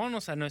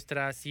vámonos a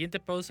nuestra siguiente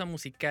pausa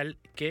musical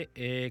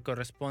que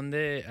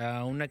corresponde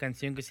a una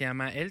canción que se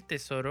llama El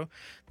Tesoro,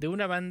 de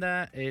una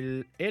banda,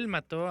 Él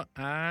mató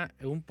a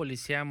un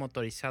policía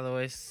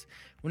motorizado. Es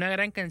una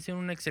gran canción,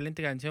 una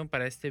excelente canción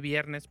para este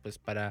viernes, pues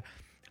para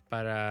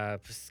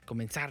pues,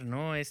 comenzar,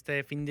 ¿no?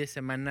 Este fin de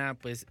semana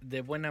pues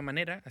de buena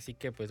manera. Así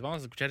que pues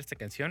vamos a escuchar esta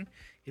canción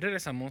y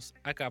regresamos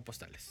acá a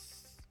Postales.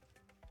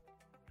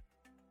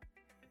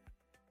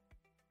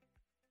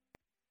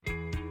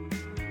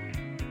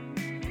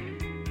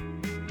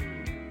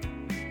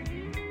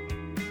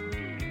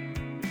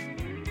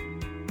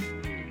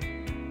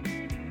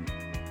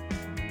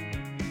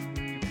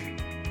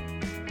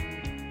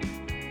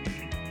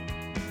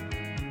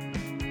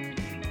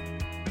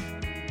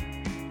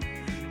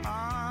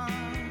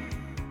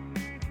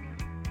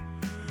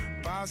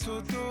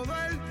 Paso todo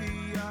el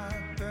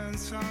día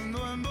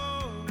pensando en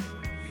vos,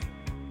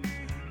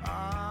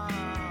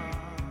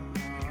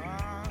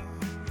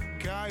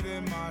 que hay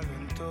de malo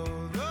en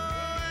todo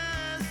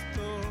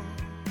esto?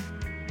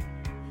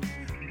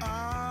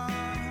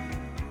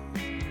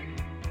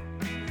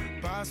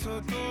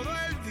 Paso todo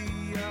el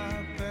día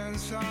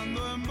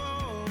pensando en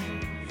vos.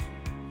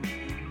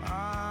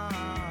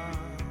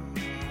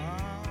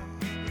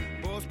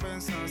 Vos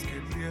pensás que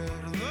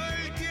pierdo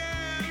el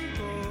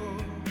tiempo.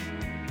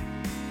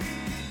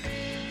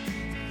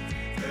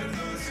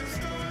 Perdón si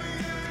estoy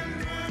de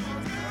nuevo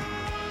acá.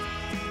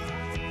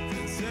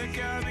 Pensé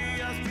que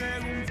habías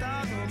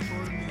preguntado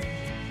por mí.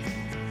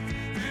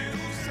 Me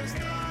gusta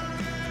estar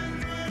de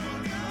nuevo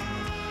acá.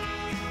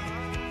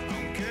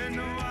 Aunque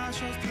no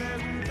hayas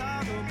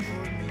preguntado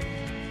por mí,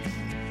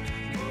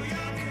 voy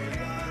a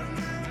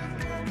quedarme un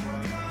poco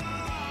acá.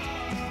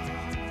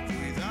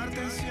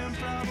 Cuidarte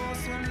siempre a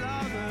vos en la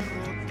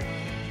derrota.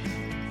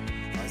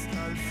 Hasta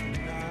el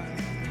final,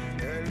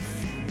 el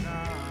final.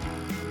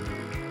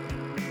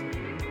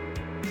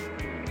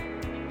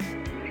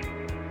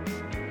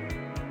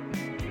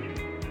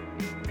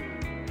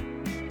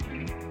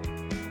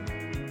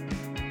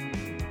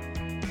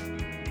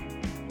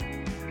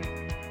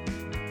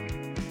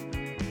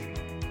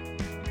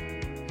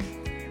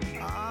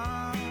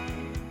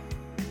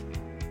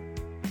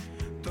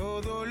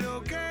 Todo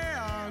lo que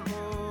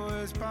hago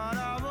es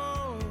para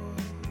vos.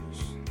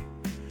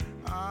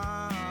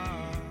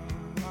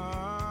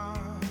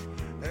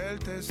 El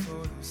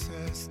tesoro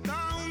se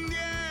está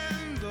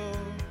hundiendo.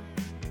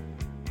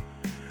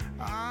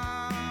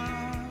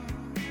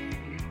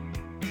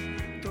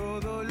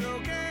 Todo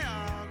lo que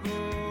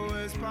hago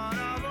es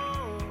para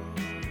vos.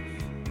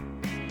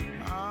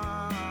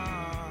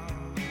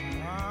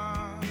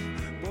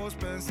 Vos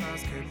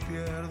pensás que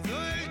pierdo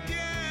el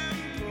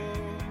tiempo.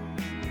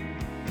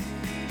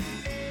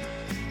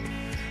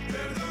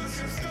 Perdón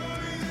si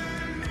estoy de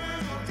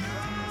nuevo acá.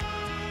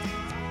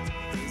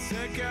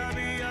 Pensé que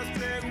habías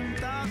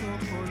preguntado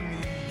por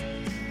mí.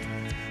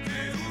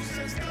 Me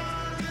gusta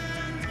estar de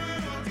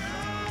nuevo acá.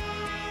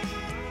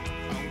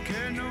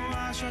 Aunque no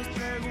hayas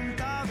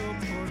preguntado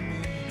por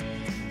mí,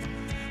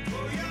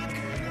 voy a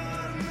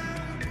quedarme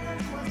un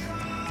poco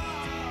acá.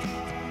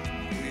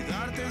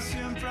 Cuidarte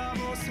siempre a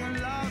vos en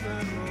la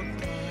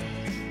derrota.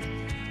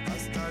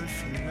 Hasta el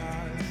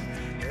final,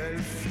 el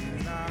final.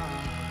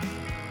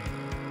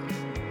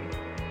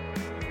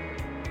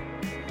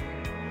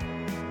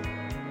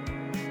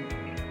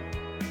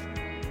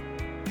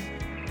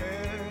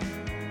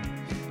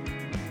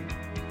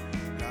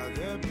 La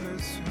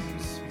depresión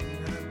sin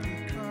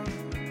réplica.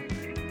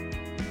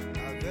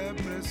 La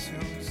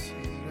depresión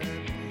sin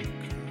réplica.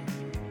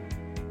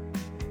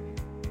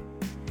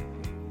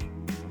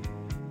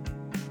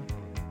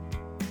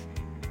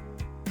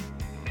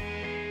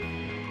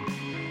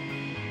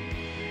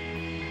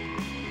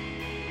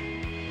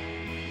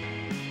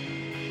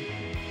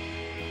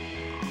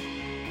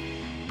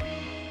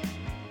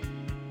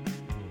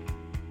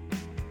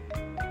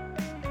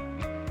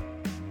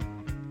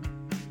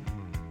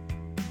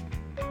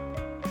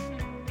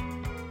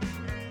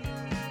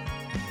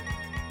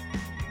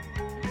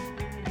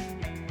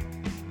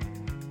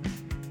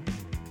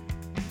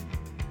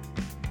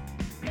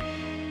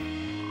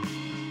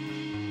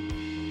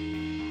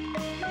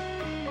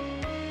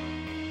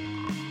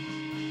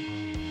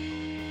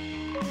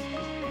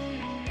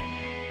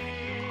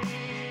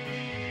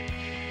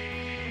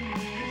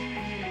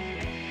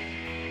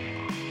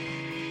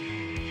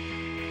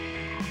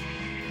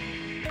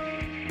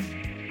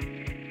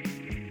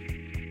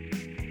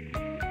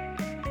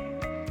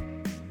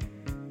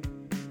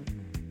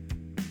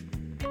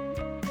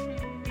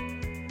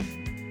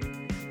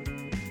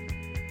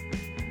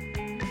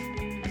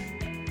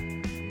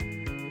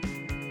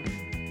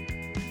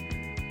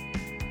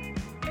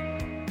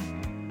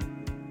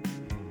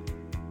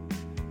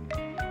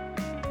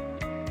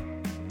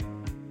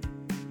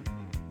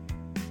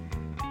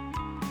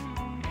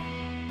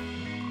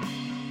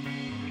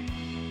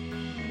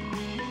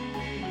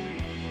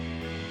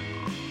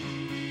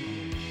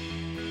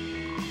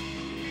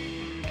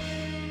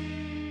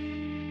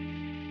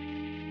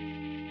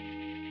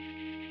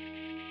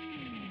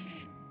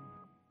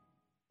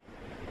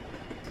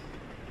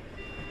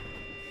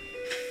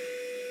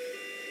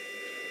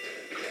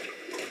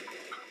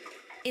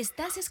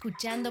 Estás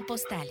escuchando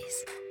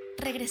Postales.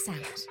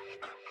 Regresamos.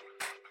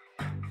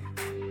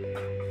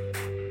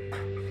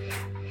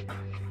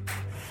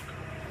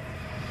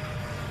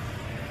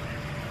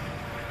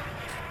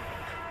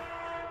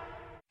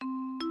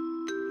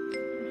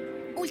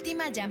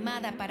 Última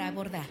llamada para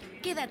abordar.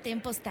 Quédate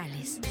en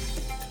Postales.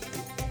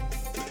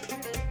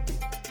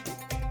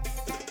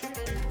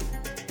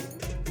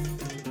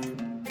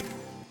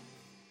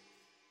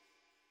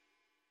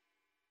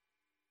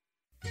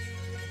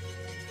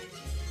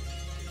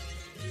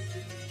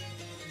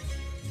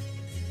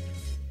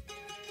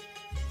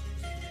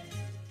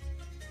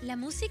 La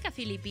música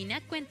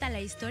filipina cuenta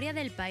la historia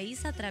del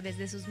país a través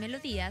de sus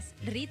melodías,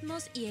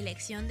 ritmos y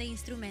elección de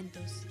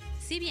instrumentos.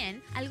 Si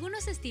bien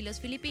algunos estilos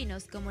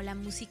filipinos, como la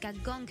música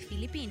gong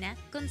filipina,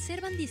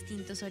 conservan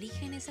distintos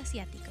orígenes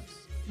asiáticos.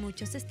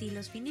 Muchos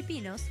estilos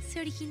filipinos se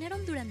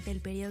originaron durante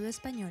el periodo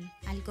español,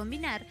 al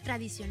combinar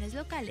tradiciones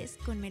locales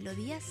con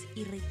melodías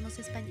y ritmos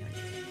españoles.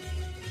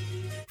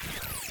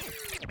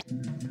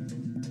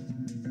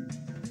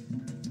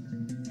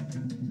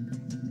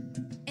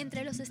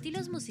 Entre los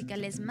estilos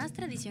musicales más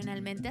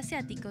tradicionalmente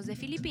asiáticos de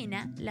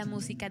Filipina, la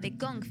música de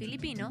gong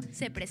filipino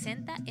se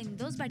presenta en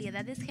dos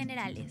variedades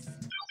generales.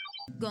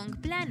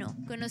 Gong plano,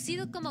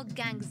 conocido como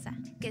gangsa,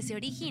 que se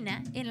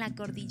origina en la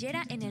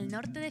cordillera en el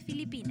norte de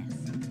Filipinas.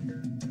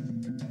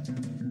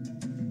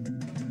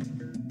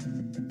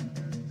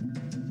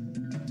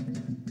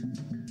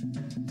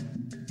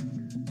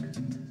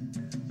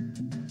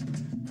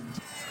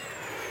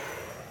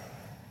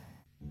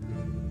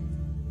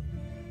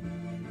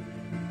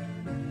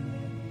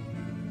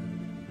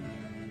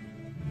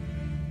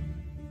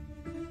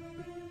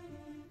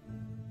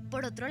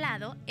 Por otro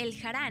lado, el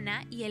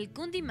jarana y el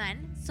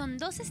cundimán son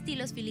dos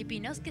estilos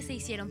filipinos que se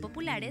hicieron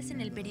populares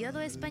en el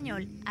periodo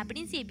español, a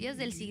principios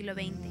del siglo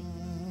XX.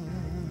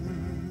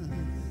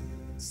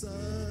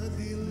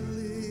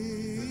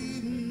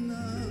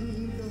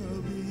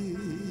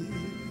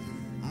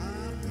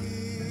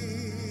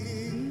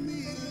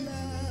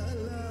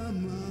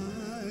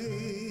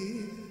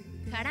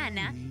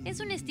 Jarana es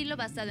un estilo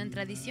basado en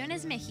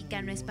tradiciones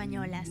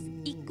mexicano-españolas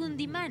y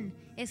cundimán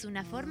es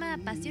una forma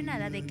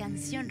apasionada de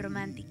canción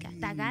romántica,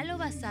 tagalo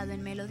basado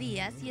en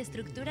melodías y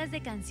estructuras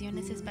de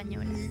canciones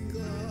españolas.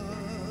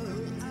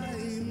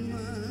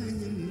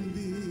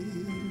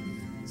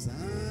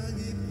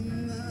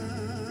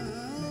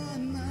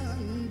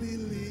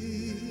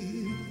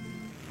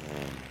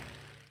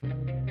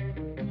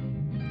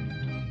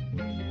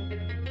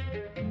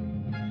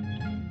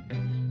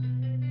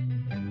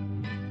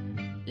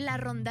 La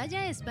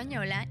rondalla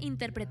española,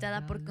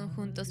 interpretada por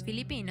conjuntos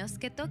filipinos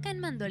que tocan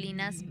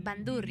mandolinas,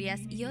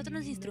 bandurrias y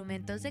otros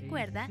instrumentos de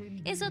cuerda,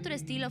 es otro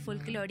estilo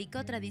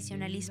folclórico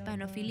tradicional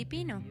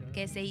hispano-filipino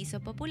que se hizo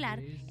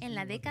popular en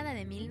la década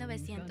de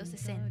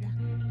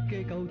 1960.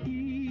 Que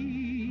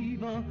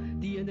cautiva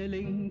tiene el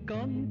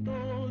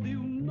encanto de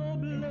un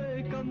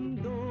noble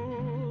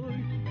candor,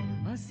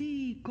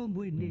 así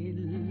como en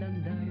el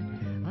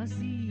andar,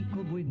 así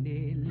como en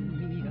el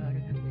mirar,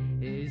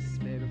 es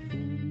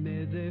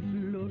perfume de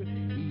flor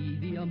y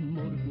de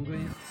amor puro.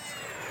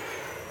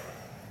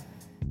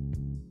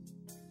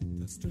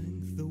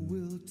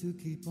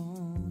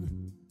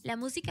 La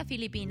música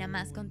filipina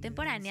más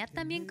contemporánea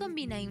también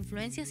combina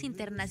influencias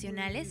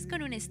internacionales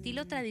con un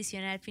estilo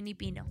tradicional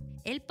filipino.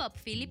 El pop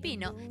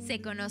filipino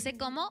se conoce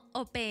como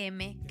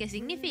OPM, que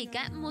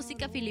significa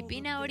música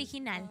filipina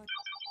original.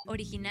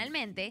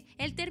 Originalmente,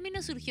 el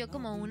término surgió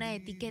como una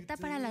etiqueta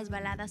para las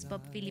baladas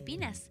pop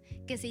filipinas,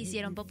 que se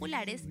hicieron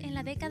populares en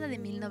la década de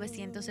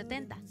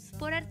 1970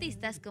 por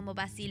artistas como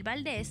Basil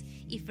Valdés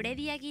y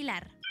Freddy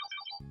Aguilar.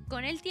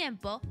 Con el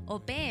tiempo,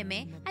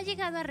 OPM ha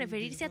llegado a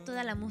referirse a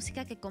toda la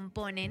música que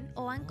componen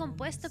o han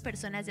compuesto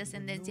personas de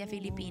ascendencia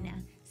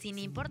filipina, sin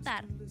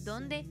importar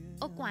dónde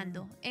o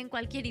cuándo, en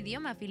cualquier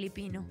idioma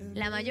filipino.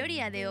 La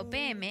mayoría de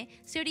OPM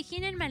se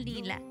origina en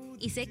Manila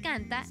y se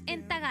canta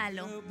en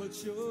tagalo.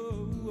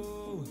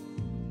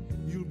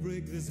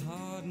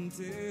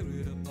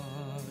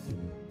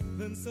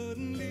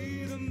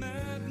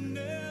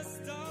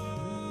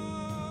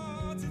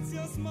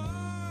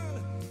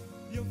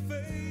 Your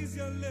face,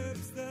 your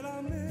lips that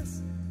I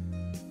miss,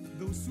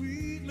 those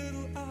sweet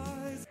little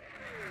eyes.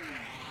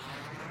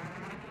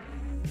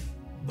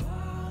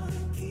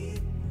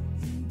 Bakit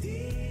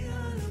hindi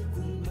alam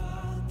kung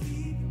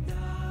bakit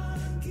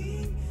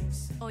laging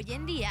Hoy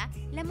en día,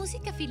 la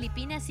música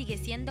filipina sigue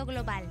siendo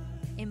global,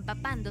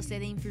 empapándose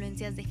de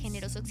influencias de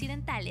géneros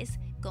occidentales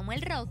como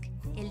el rock,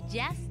 el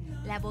jazz,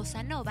 la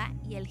bossa nova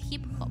y el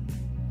hip hop.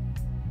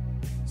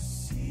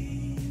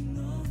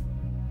 sino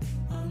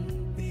ang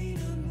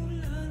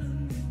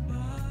pinagmulan ng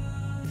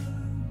pag-ibig.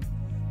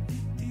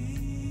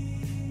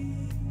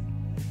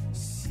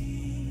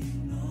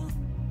 Sino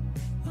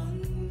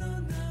ang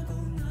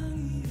nanagaw ng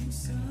iyong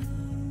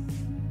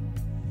sandilim?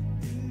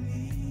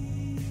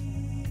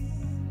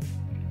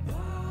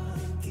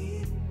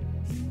 Bakit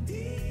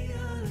hindi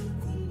alam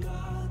kung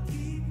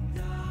bakit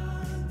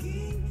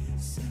laging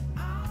sa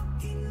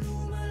akin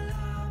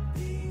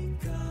lumalapit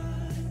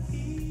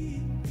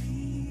kahit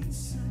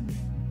minsan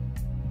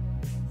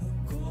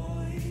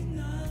ako'y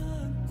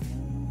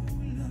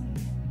nagkulang.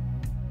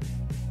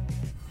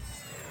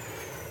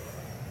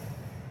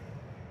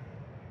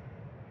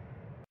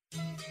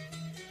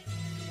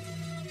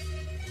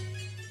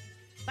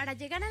 Para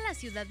llegar a la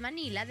ciudad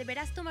Manila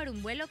deberás tomar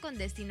un vuelo con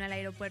destino al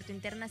Aeropuerto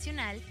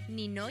Internacional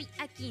Ninoy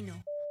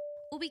Aquino,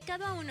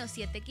 ubicado a unos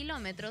 7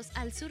 kilómetros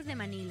al sur de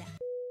Manila.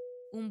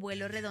 Un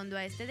vuelo redondo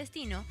a este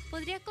destino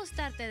podría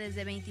costarte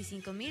desde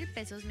 25,000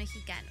 pesos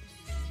mexicanos.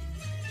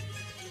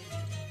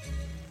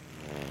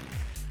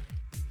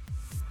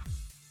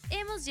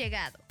 Hemos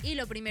llegado y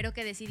lo primero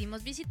que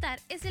decidimos visitar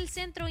es el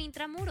centro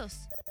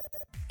Intramuros.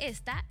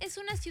 Esta es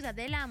una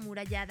ciudadela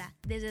amurallada,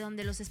 desde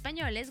donde los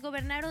españoles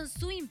gobernaron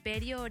su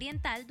imperio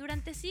oriental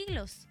durante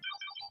siglos.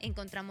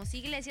 encontramos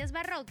iglesias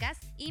barrocas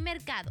y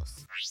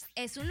mercados.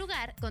 Es un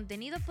lugar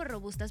contenido por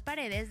robustas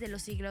paredes de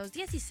los siglos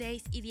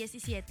XVI y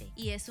XVII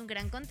y es un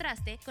gran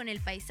contraste con el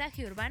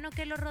paisaje urbano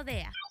que lo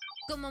rodea.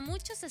 Como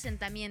muchos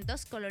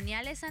asentamientos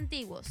coloniales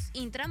antiguos,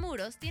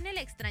 Intramuros tiene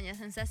la extraña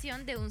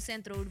sensación de un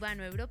centro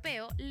urbano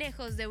europeo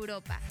lejos de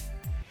Europa.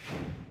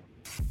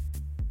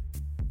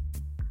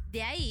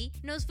 De ahí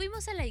nos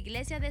fuimos a la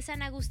iglesia de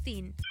San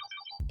Agustín.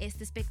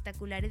 Este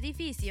espectacular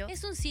edificio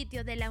es un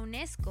sitio de la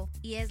UNESCO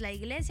y es la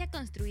iglesia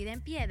construida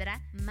en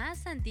piedra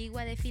más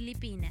antigua de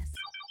Filipinas.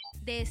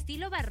 De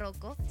estilo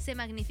barroco, se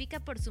magnifica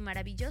por su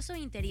maravilloso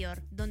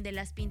interior, donde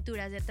las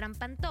pinturas de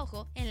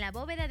trampantojo en la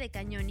bóveda de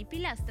cañón y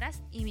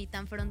pilastras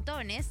imitan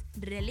frontones,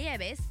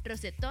 relieves,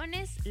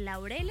 rosetones,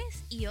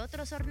 laureles y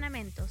otros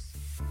ornamentos.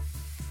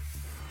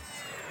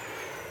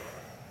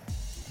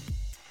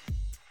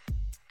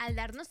 Al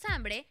darnos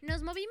hambre,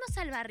 nos movimos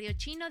al barrio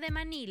chino de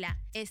Manila.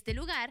 Este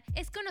lugar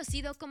es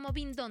conocido como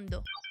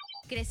Bindondo.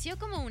 Creció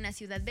como una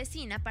ciudad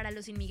vecina para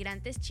los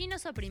inmigrantes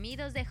chinos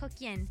oprimidos de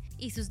Hokkien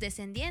y sus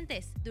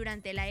descendientes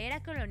durante la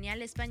era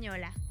colonial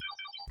española.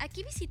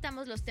 Aquí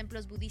visitamos los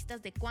templos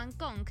budistas de Kwang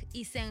Kong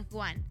y Sen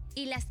Juan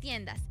y las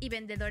tiendas y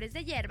vendedores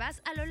de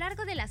hierbas a lo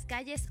largo de las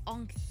calles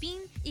Ong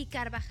Pin y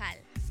Carvajal.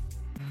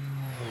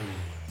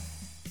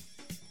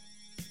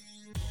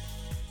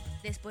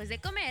 Después de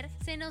comer,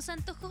 se nos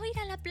antojó ir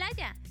a la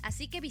playa,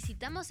 así que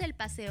visitamos el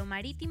paseo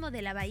marítimo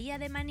de la bahía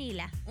de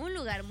Manila, un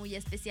lugar muy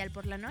especial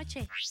por la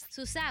noche.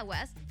 Sus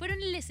aguas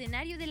fueron el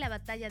escenario de la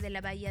batalla de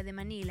la bahía de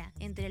Manila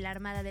entre la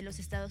Armada de los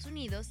Estados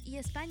Unidos y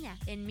España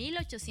en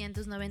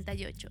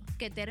 1898,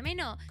 que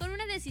terminó con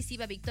una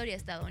decisiva victoria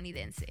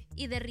estadounidense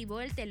y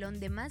derribó el telón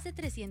de más de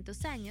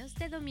 300 años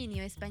de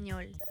dominio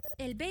español.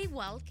 El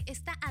Baywalk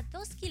está a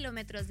 2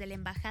 kilómetros de la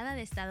Embajada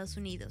de Estados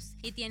Unidos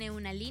y tiene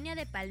una línea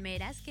de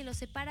palmeras que lo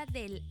separa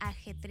del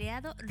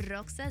ajetreado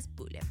Roxas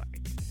Boulevard.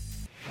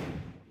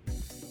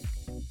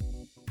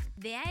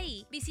 De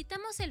ahí,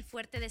 visitamos el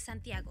Fuerte de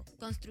Santiago,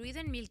 construido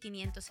en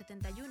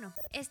 1571.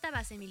 Esta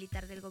base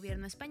militar del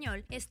gobierno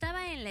español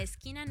estaba en la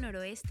esquina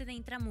noroeste de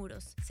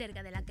Intramuros,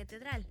 cerca de la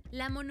catedral.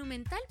 La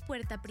monumental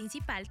puerta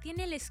principal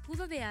tiene el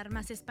escudo de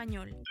armas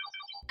español.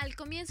 Al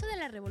comienzo de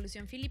la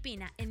Revolución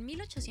Filipina, en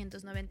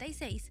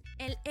 1896,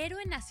 el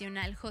héroe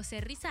nacional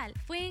José Rizal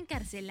fue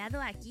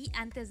encarcelado aquí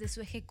antes de su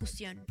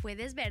ejecución.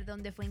 Puedes ver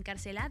dónde fue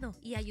encarcelado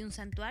y hay un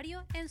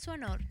santuario en su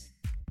honor.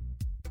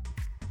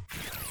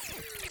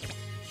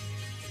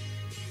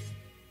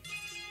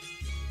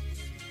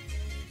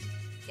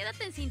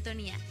 Quédate en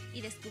sintonía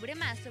y descubre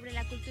más sobre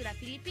la cultura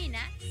filipina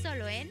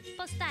solo en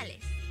Postales.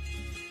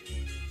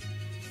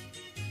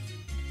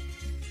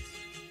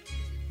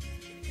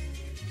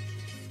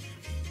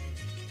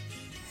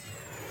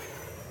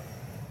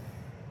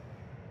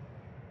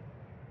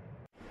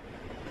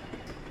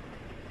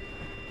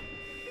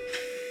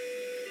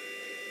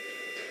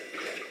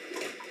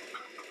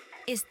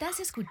 Estás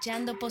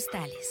escuchando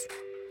Postales.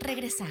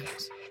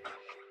 Regresamos.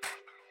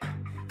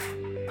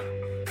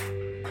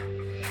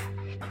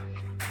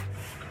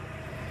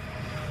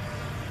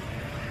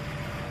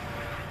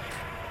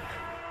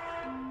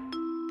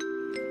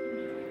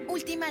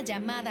 Última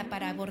llamada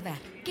para abordar.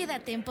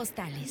 Quédate en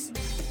Postales.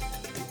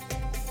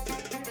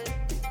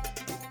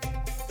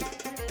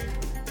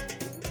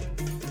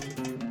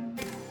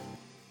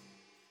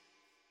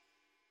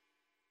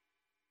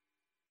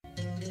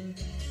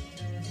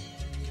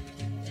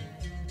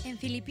 En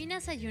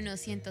Filipinas hay unos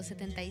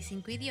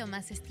 175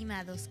 idiomas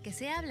estimados que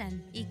se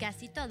hablan y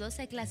casi todos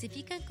se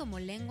clasifican como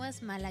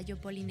lenguas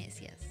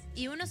malayo-polinesias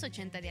y unos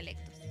 80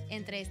 dialectos.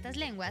 Entre estas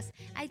lenguas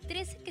hay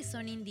 13 que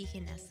son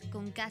indígenas,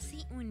 con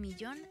casi 1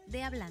 millón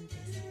de hablantes.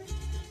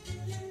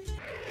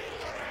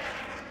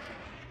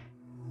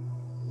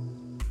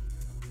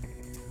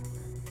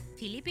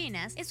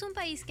 Filipinas es un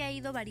país que ha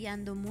ido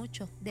variando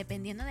mucho,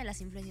 dependiendo de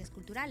las influencias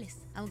culturales,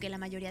 aunque la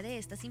mayoría de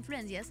estas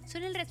influencias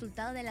son el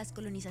resultado de las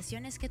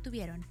colonizaciones que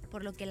tuvieron,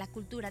 por lo que la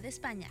cultura de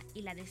España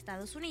y la de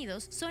Estados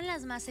Unidos son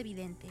las más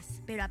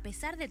evidentes. Pero a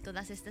pesar de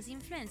todas estas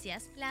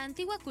influencias, la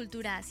antigua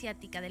cultura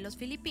asiática de los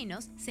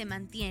filipinos se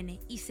mantiene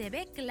y se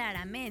ve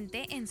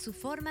claramente en su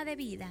forma de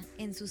vida,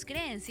 en sus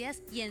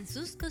creencias y en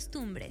sus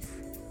costumbres.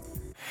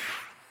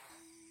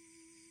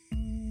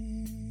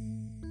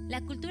 La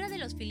cultura de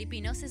los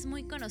filipinos es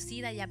muy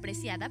conocida y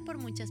apreciada por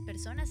muchas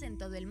personas en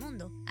todo el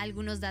mundo.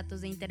 Algunos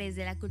datos de interés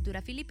de la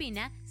cultura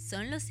filipina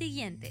son los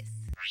siguientes.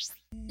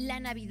 La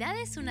Navidad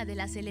es una de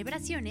las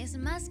celebraciones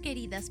más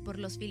queridas por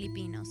los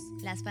filipinos.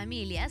 Las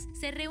familias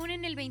se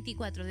reúnen el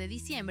 24 de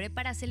diciembre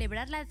para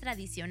celebrar la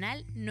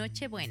tradicional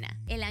Nochebuena.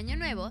 El Año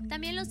Nuevo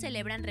también lo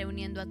celebran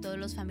reuniendo a todos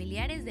los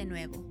familiares de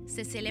nuevo.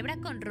 Se celebra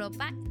con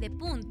ropa de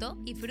punto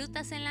y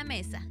frutas en la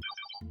mesa.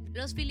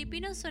 Los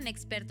filipinos son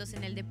expertos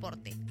en el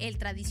deporte. El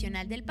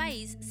tradicional del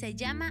país se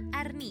llama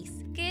arnis,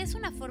 que es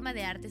una forma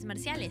de artes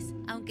marciales,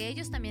 aunque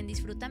ellos también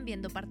disfrutan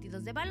viendo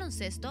partidos de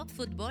baloncesto,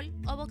 fútbol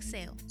o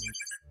boxeo.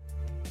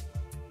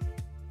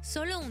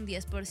 Solo un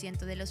 10%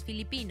 de los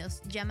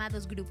filipinos,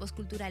 llamados grupos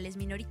culturales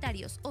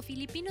minoritarios o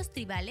filipinos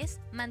tribales,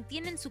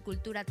 mantienen su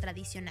cultura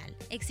tradicional.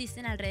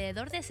 Existen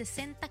alrededor de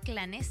 60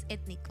 clanes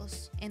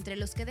étnicos, entre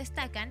los que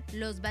destacan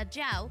los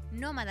Bajau,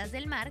 nómadas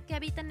del mar que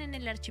habitan en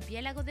el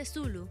archipiélago de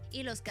Sulu,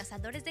 y los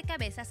cazadores de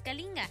cabezas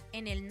Kalinga,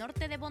 en el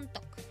norte de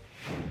Bontoc.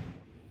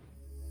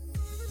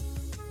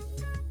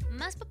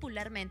 Más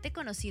popularmente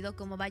conocido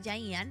como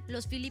Bayahian,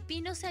 los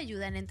filipinos se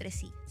ayudan entre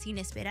sí, sin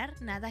esperar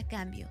nada a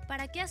cambio,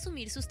 para que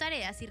asumir sus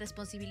tareas y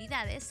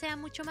responsabilidades sea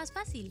mucho más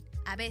fácil.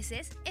 A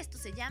veces, esto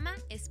se llama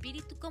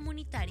espíritu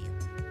comunitario.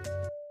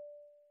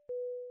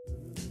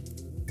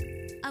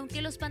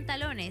 Aunque los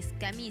pantalones,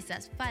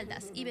 camisas,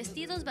 faldas y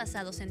vestidos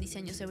basados en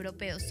diseños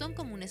europeos son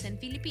comunes en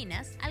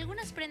Filipinas,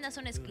 algunas prendas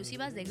son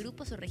exclusivas de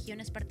grupos o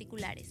regiones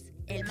particulares.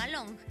 El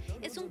malong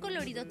es un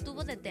colorido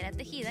tubo de tela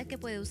tejida que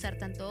puede usar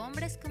tanto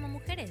hombres como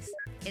mujeres.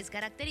 Es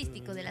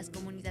característico de las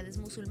comunidades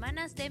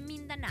musulmanas de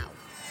Mindanao.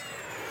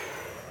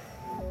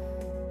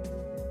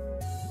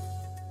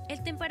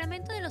 El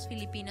temperamento de los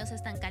filipinos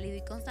es tan cálido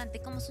y constante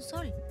como su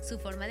sol. Su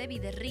forma de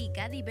vida es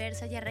rica,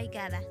 diversa y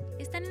arraigada.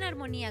 Están en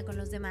armonía con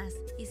los demás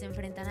y se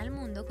enfrentan al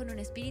mundo con un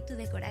espíritu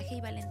de coraje y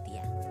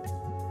valentía.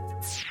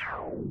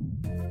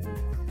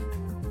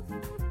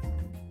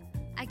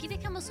 Aquí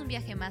dejamos un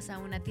viaje más a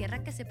una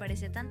tierra que se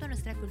parece tanto a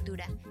nuestra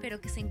cultura,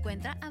 pero que se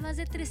encuentra a más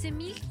de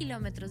 13,000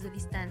 kilómetros de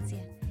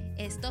distancia.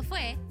 Esto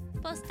fue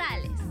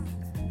Postales.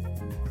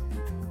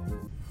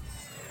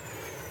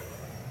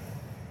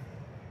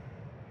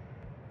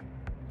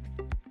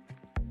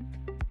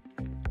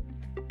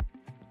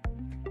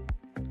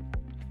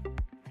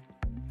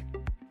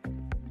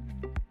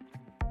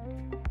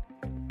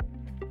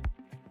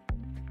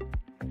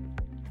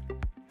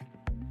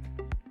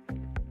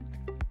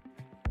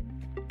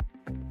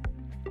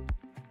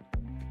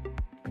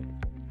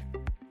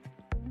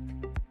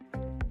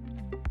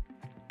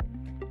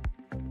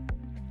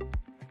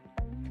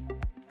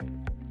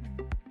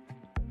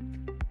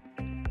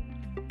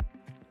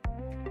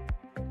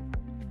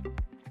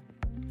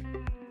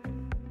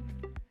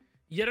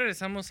 Y ya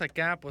regresamos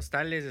acá a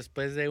Postales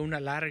después de una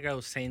larga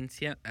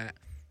ausencia.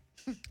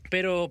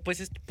 Pero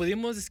pues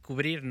pudimos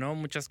descubrir, ¿no?,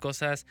 muchas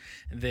cosas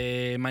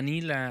de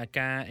Manila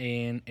acá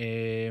en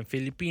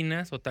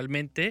Filipinas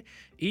totalmente.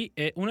 Y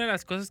una de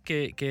las cosas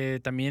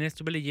que también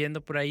estuve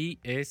leyendo por ahí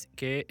es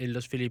que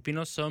los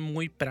filipinos son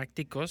muy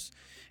prácticos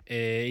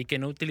y que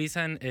no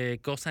utilizan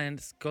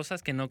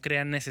cosas que no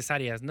crean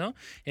necesarias, ¿no?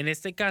 En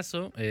este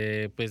caso,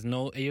 pues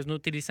no, ellos no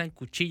utilizan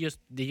cuchillos.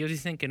 Ellos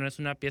dicen que no es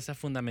una pieza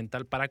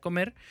fundamental para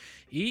comer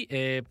y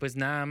pues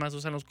nada más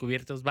usan los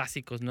cubiertos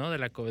básicos, ¿no?, de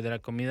la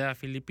comida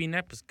filipina,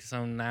 pues que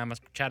son nada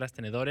más cucharas,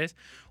 tenedores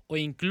o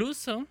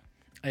incluso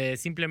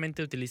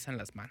simplemente utilizan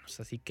las manos.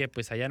 Así que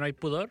pues allá no hay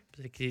pudor.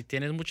 Si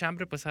tienes mucha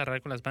hambre puedes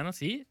agarrar con las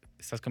manos y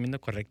estás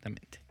comiendo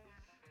correctamente.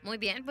 Muy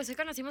bien, pues hoy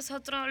conocimos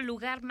otro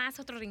lugar más,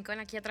 otro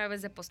rincón aquí a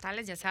través de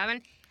Postales, ya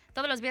saben,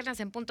 todos los viernes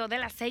en punto de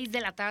las 6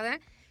 de la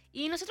tarde.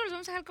 Y nosotros los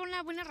vamos a dejar con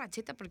una buena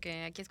rachita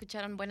porque aquí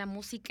escucharon buena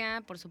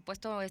música, por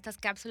supuesto estas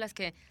cápsulas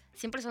que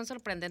siempre son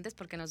sorprendentes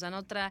porque nos dan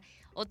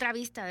otra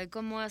vista de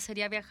cómo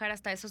sería viajar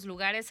hasta esos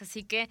lugares.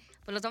 Así que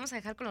pues los vamos a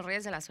dejar con los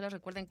Reyes de las Olas.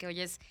 Recuerden que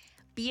hoy es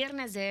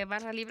viernes de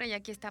barra libre y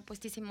aquí está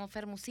puestísimo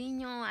Fer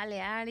Muciño,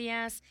 Ale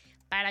Arias,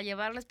 para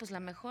llevarles pues la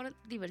mejor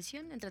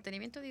diversión,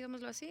 entretenimiento,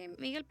 digámoslo así.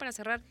 Miguel, para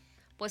cerrar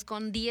pues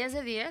con 10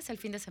 de 10 el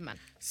fin de semana.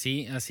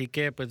 Sí, así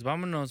que pues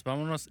vámonos,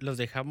 los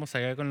dejamos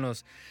acá con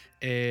los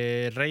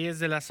Reyes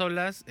de las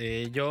Olas.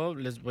 Yo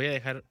les voy a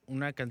dejar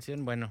una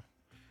canción,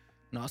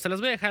 no, se las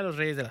voy a dejar a los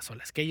Reyes de las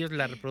Olas, que ellos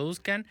la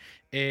reproduzcan.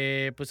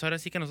 Pues ahora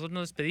sí que nosotros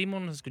nos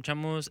despedimos, nos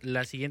escuchamos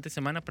la siguiente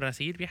semana para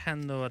seguir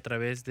viajando a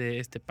través de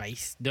este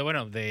país,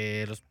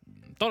 de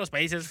todos los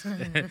países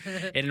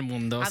en el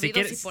mundo. Si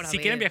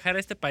quieren viajar a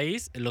este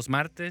país, los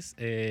martes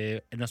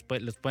los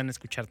pueden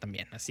escuchar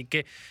también. Así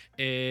que,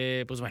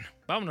 pues bueno,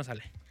 vámonos,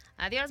 Ale.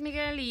 Adiós,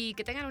 Miguel, y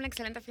que tengan un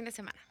excelente fin de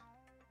semana.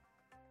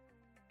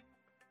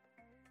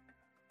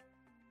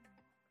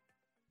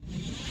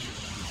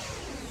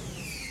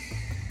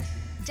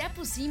 Ya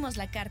pusimos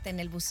la carta en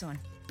el buzón,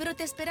 pero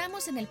te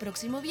esperamos en el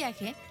próximo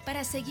viaje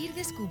para seguir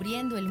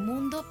descubriendo el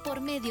mundo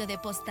por medio de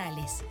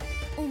Postales.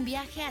 Un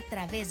viaje a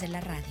través de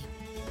la radio.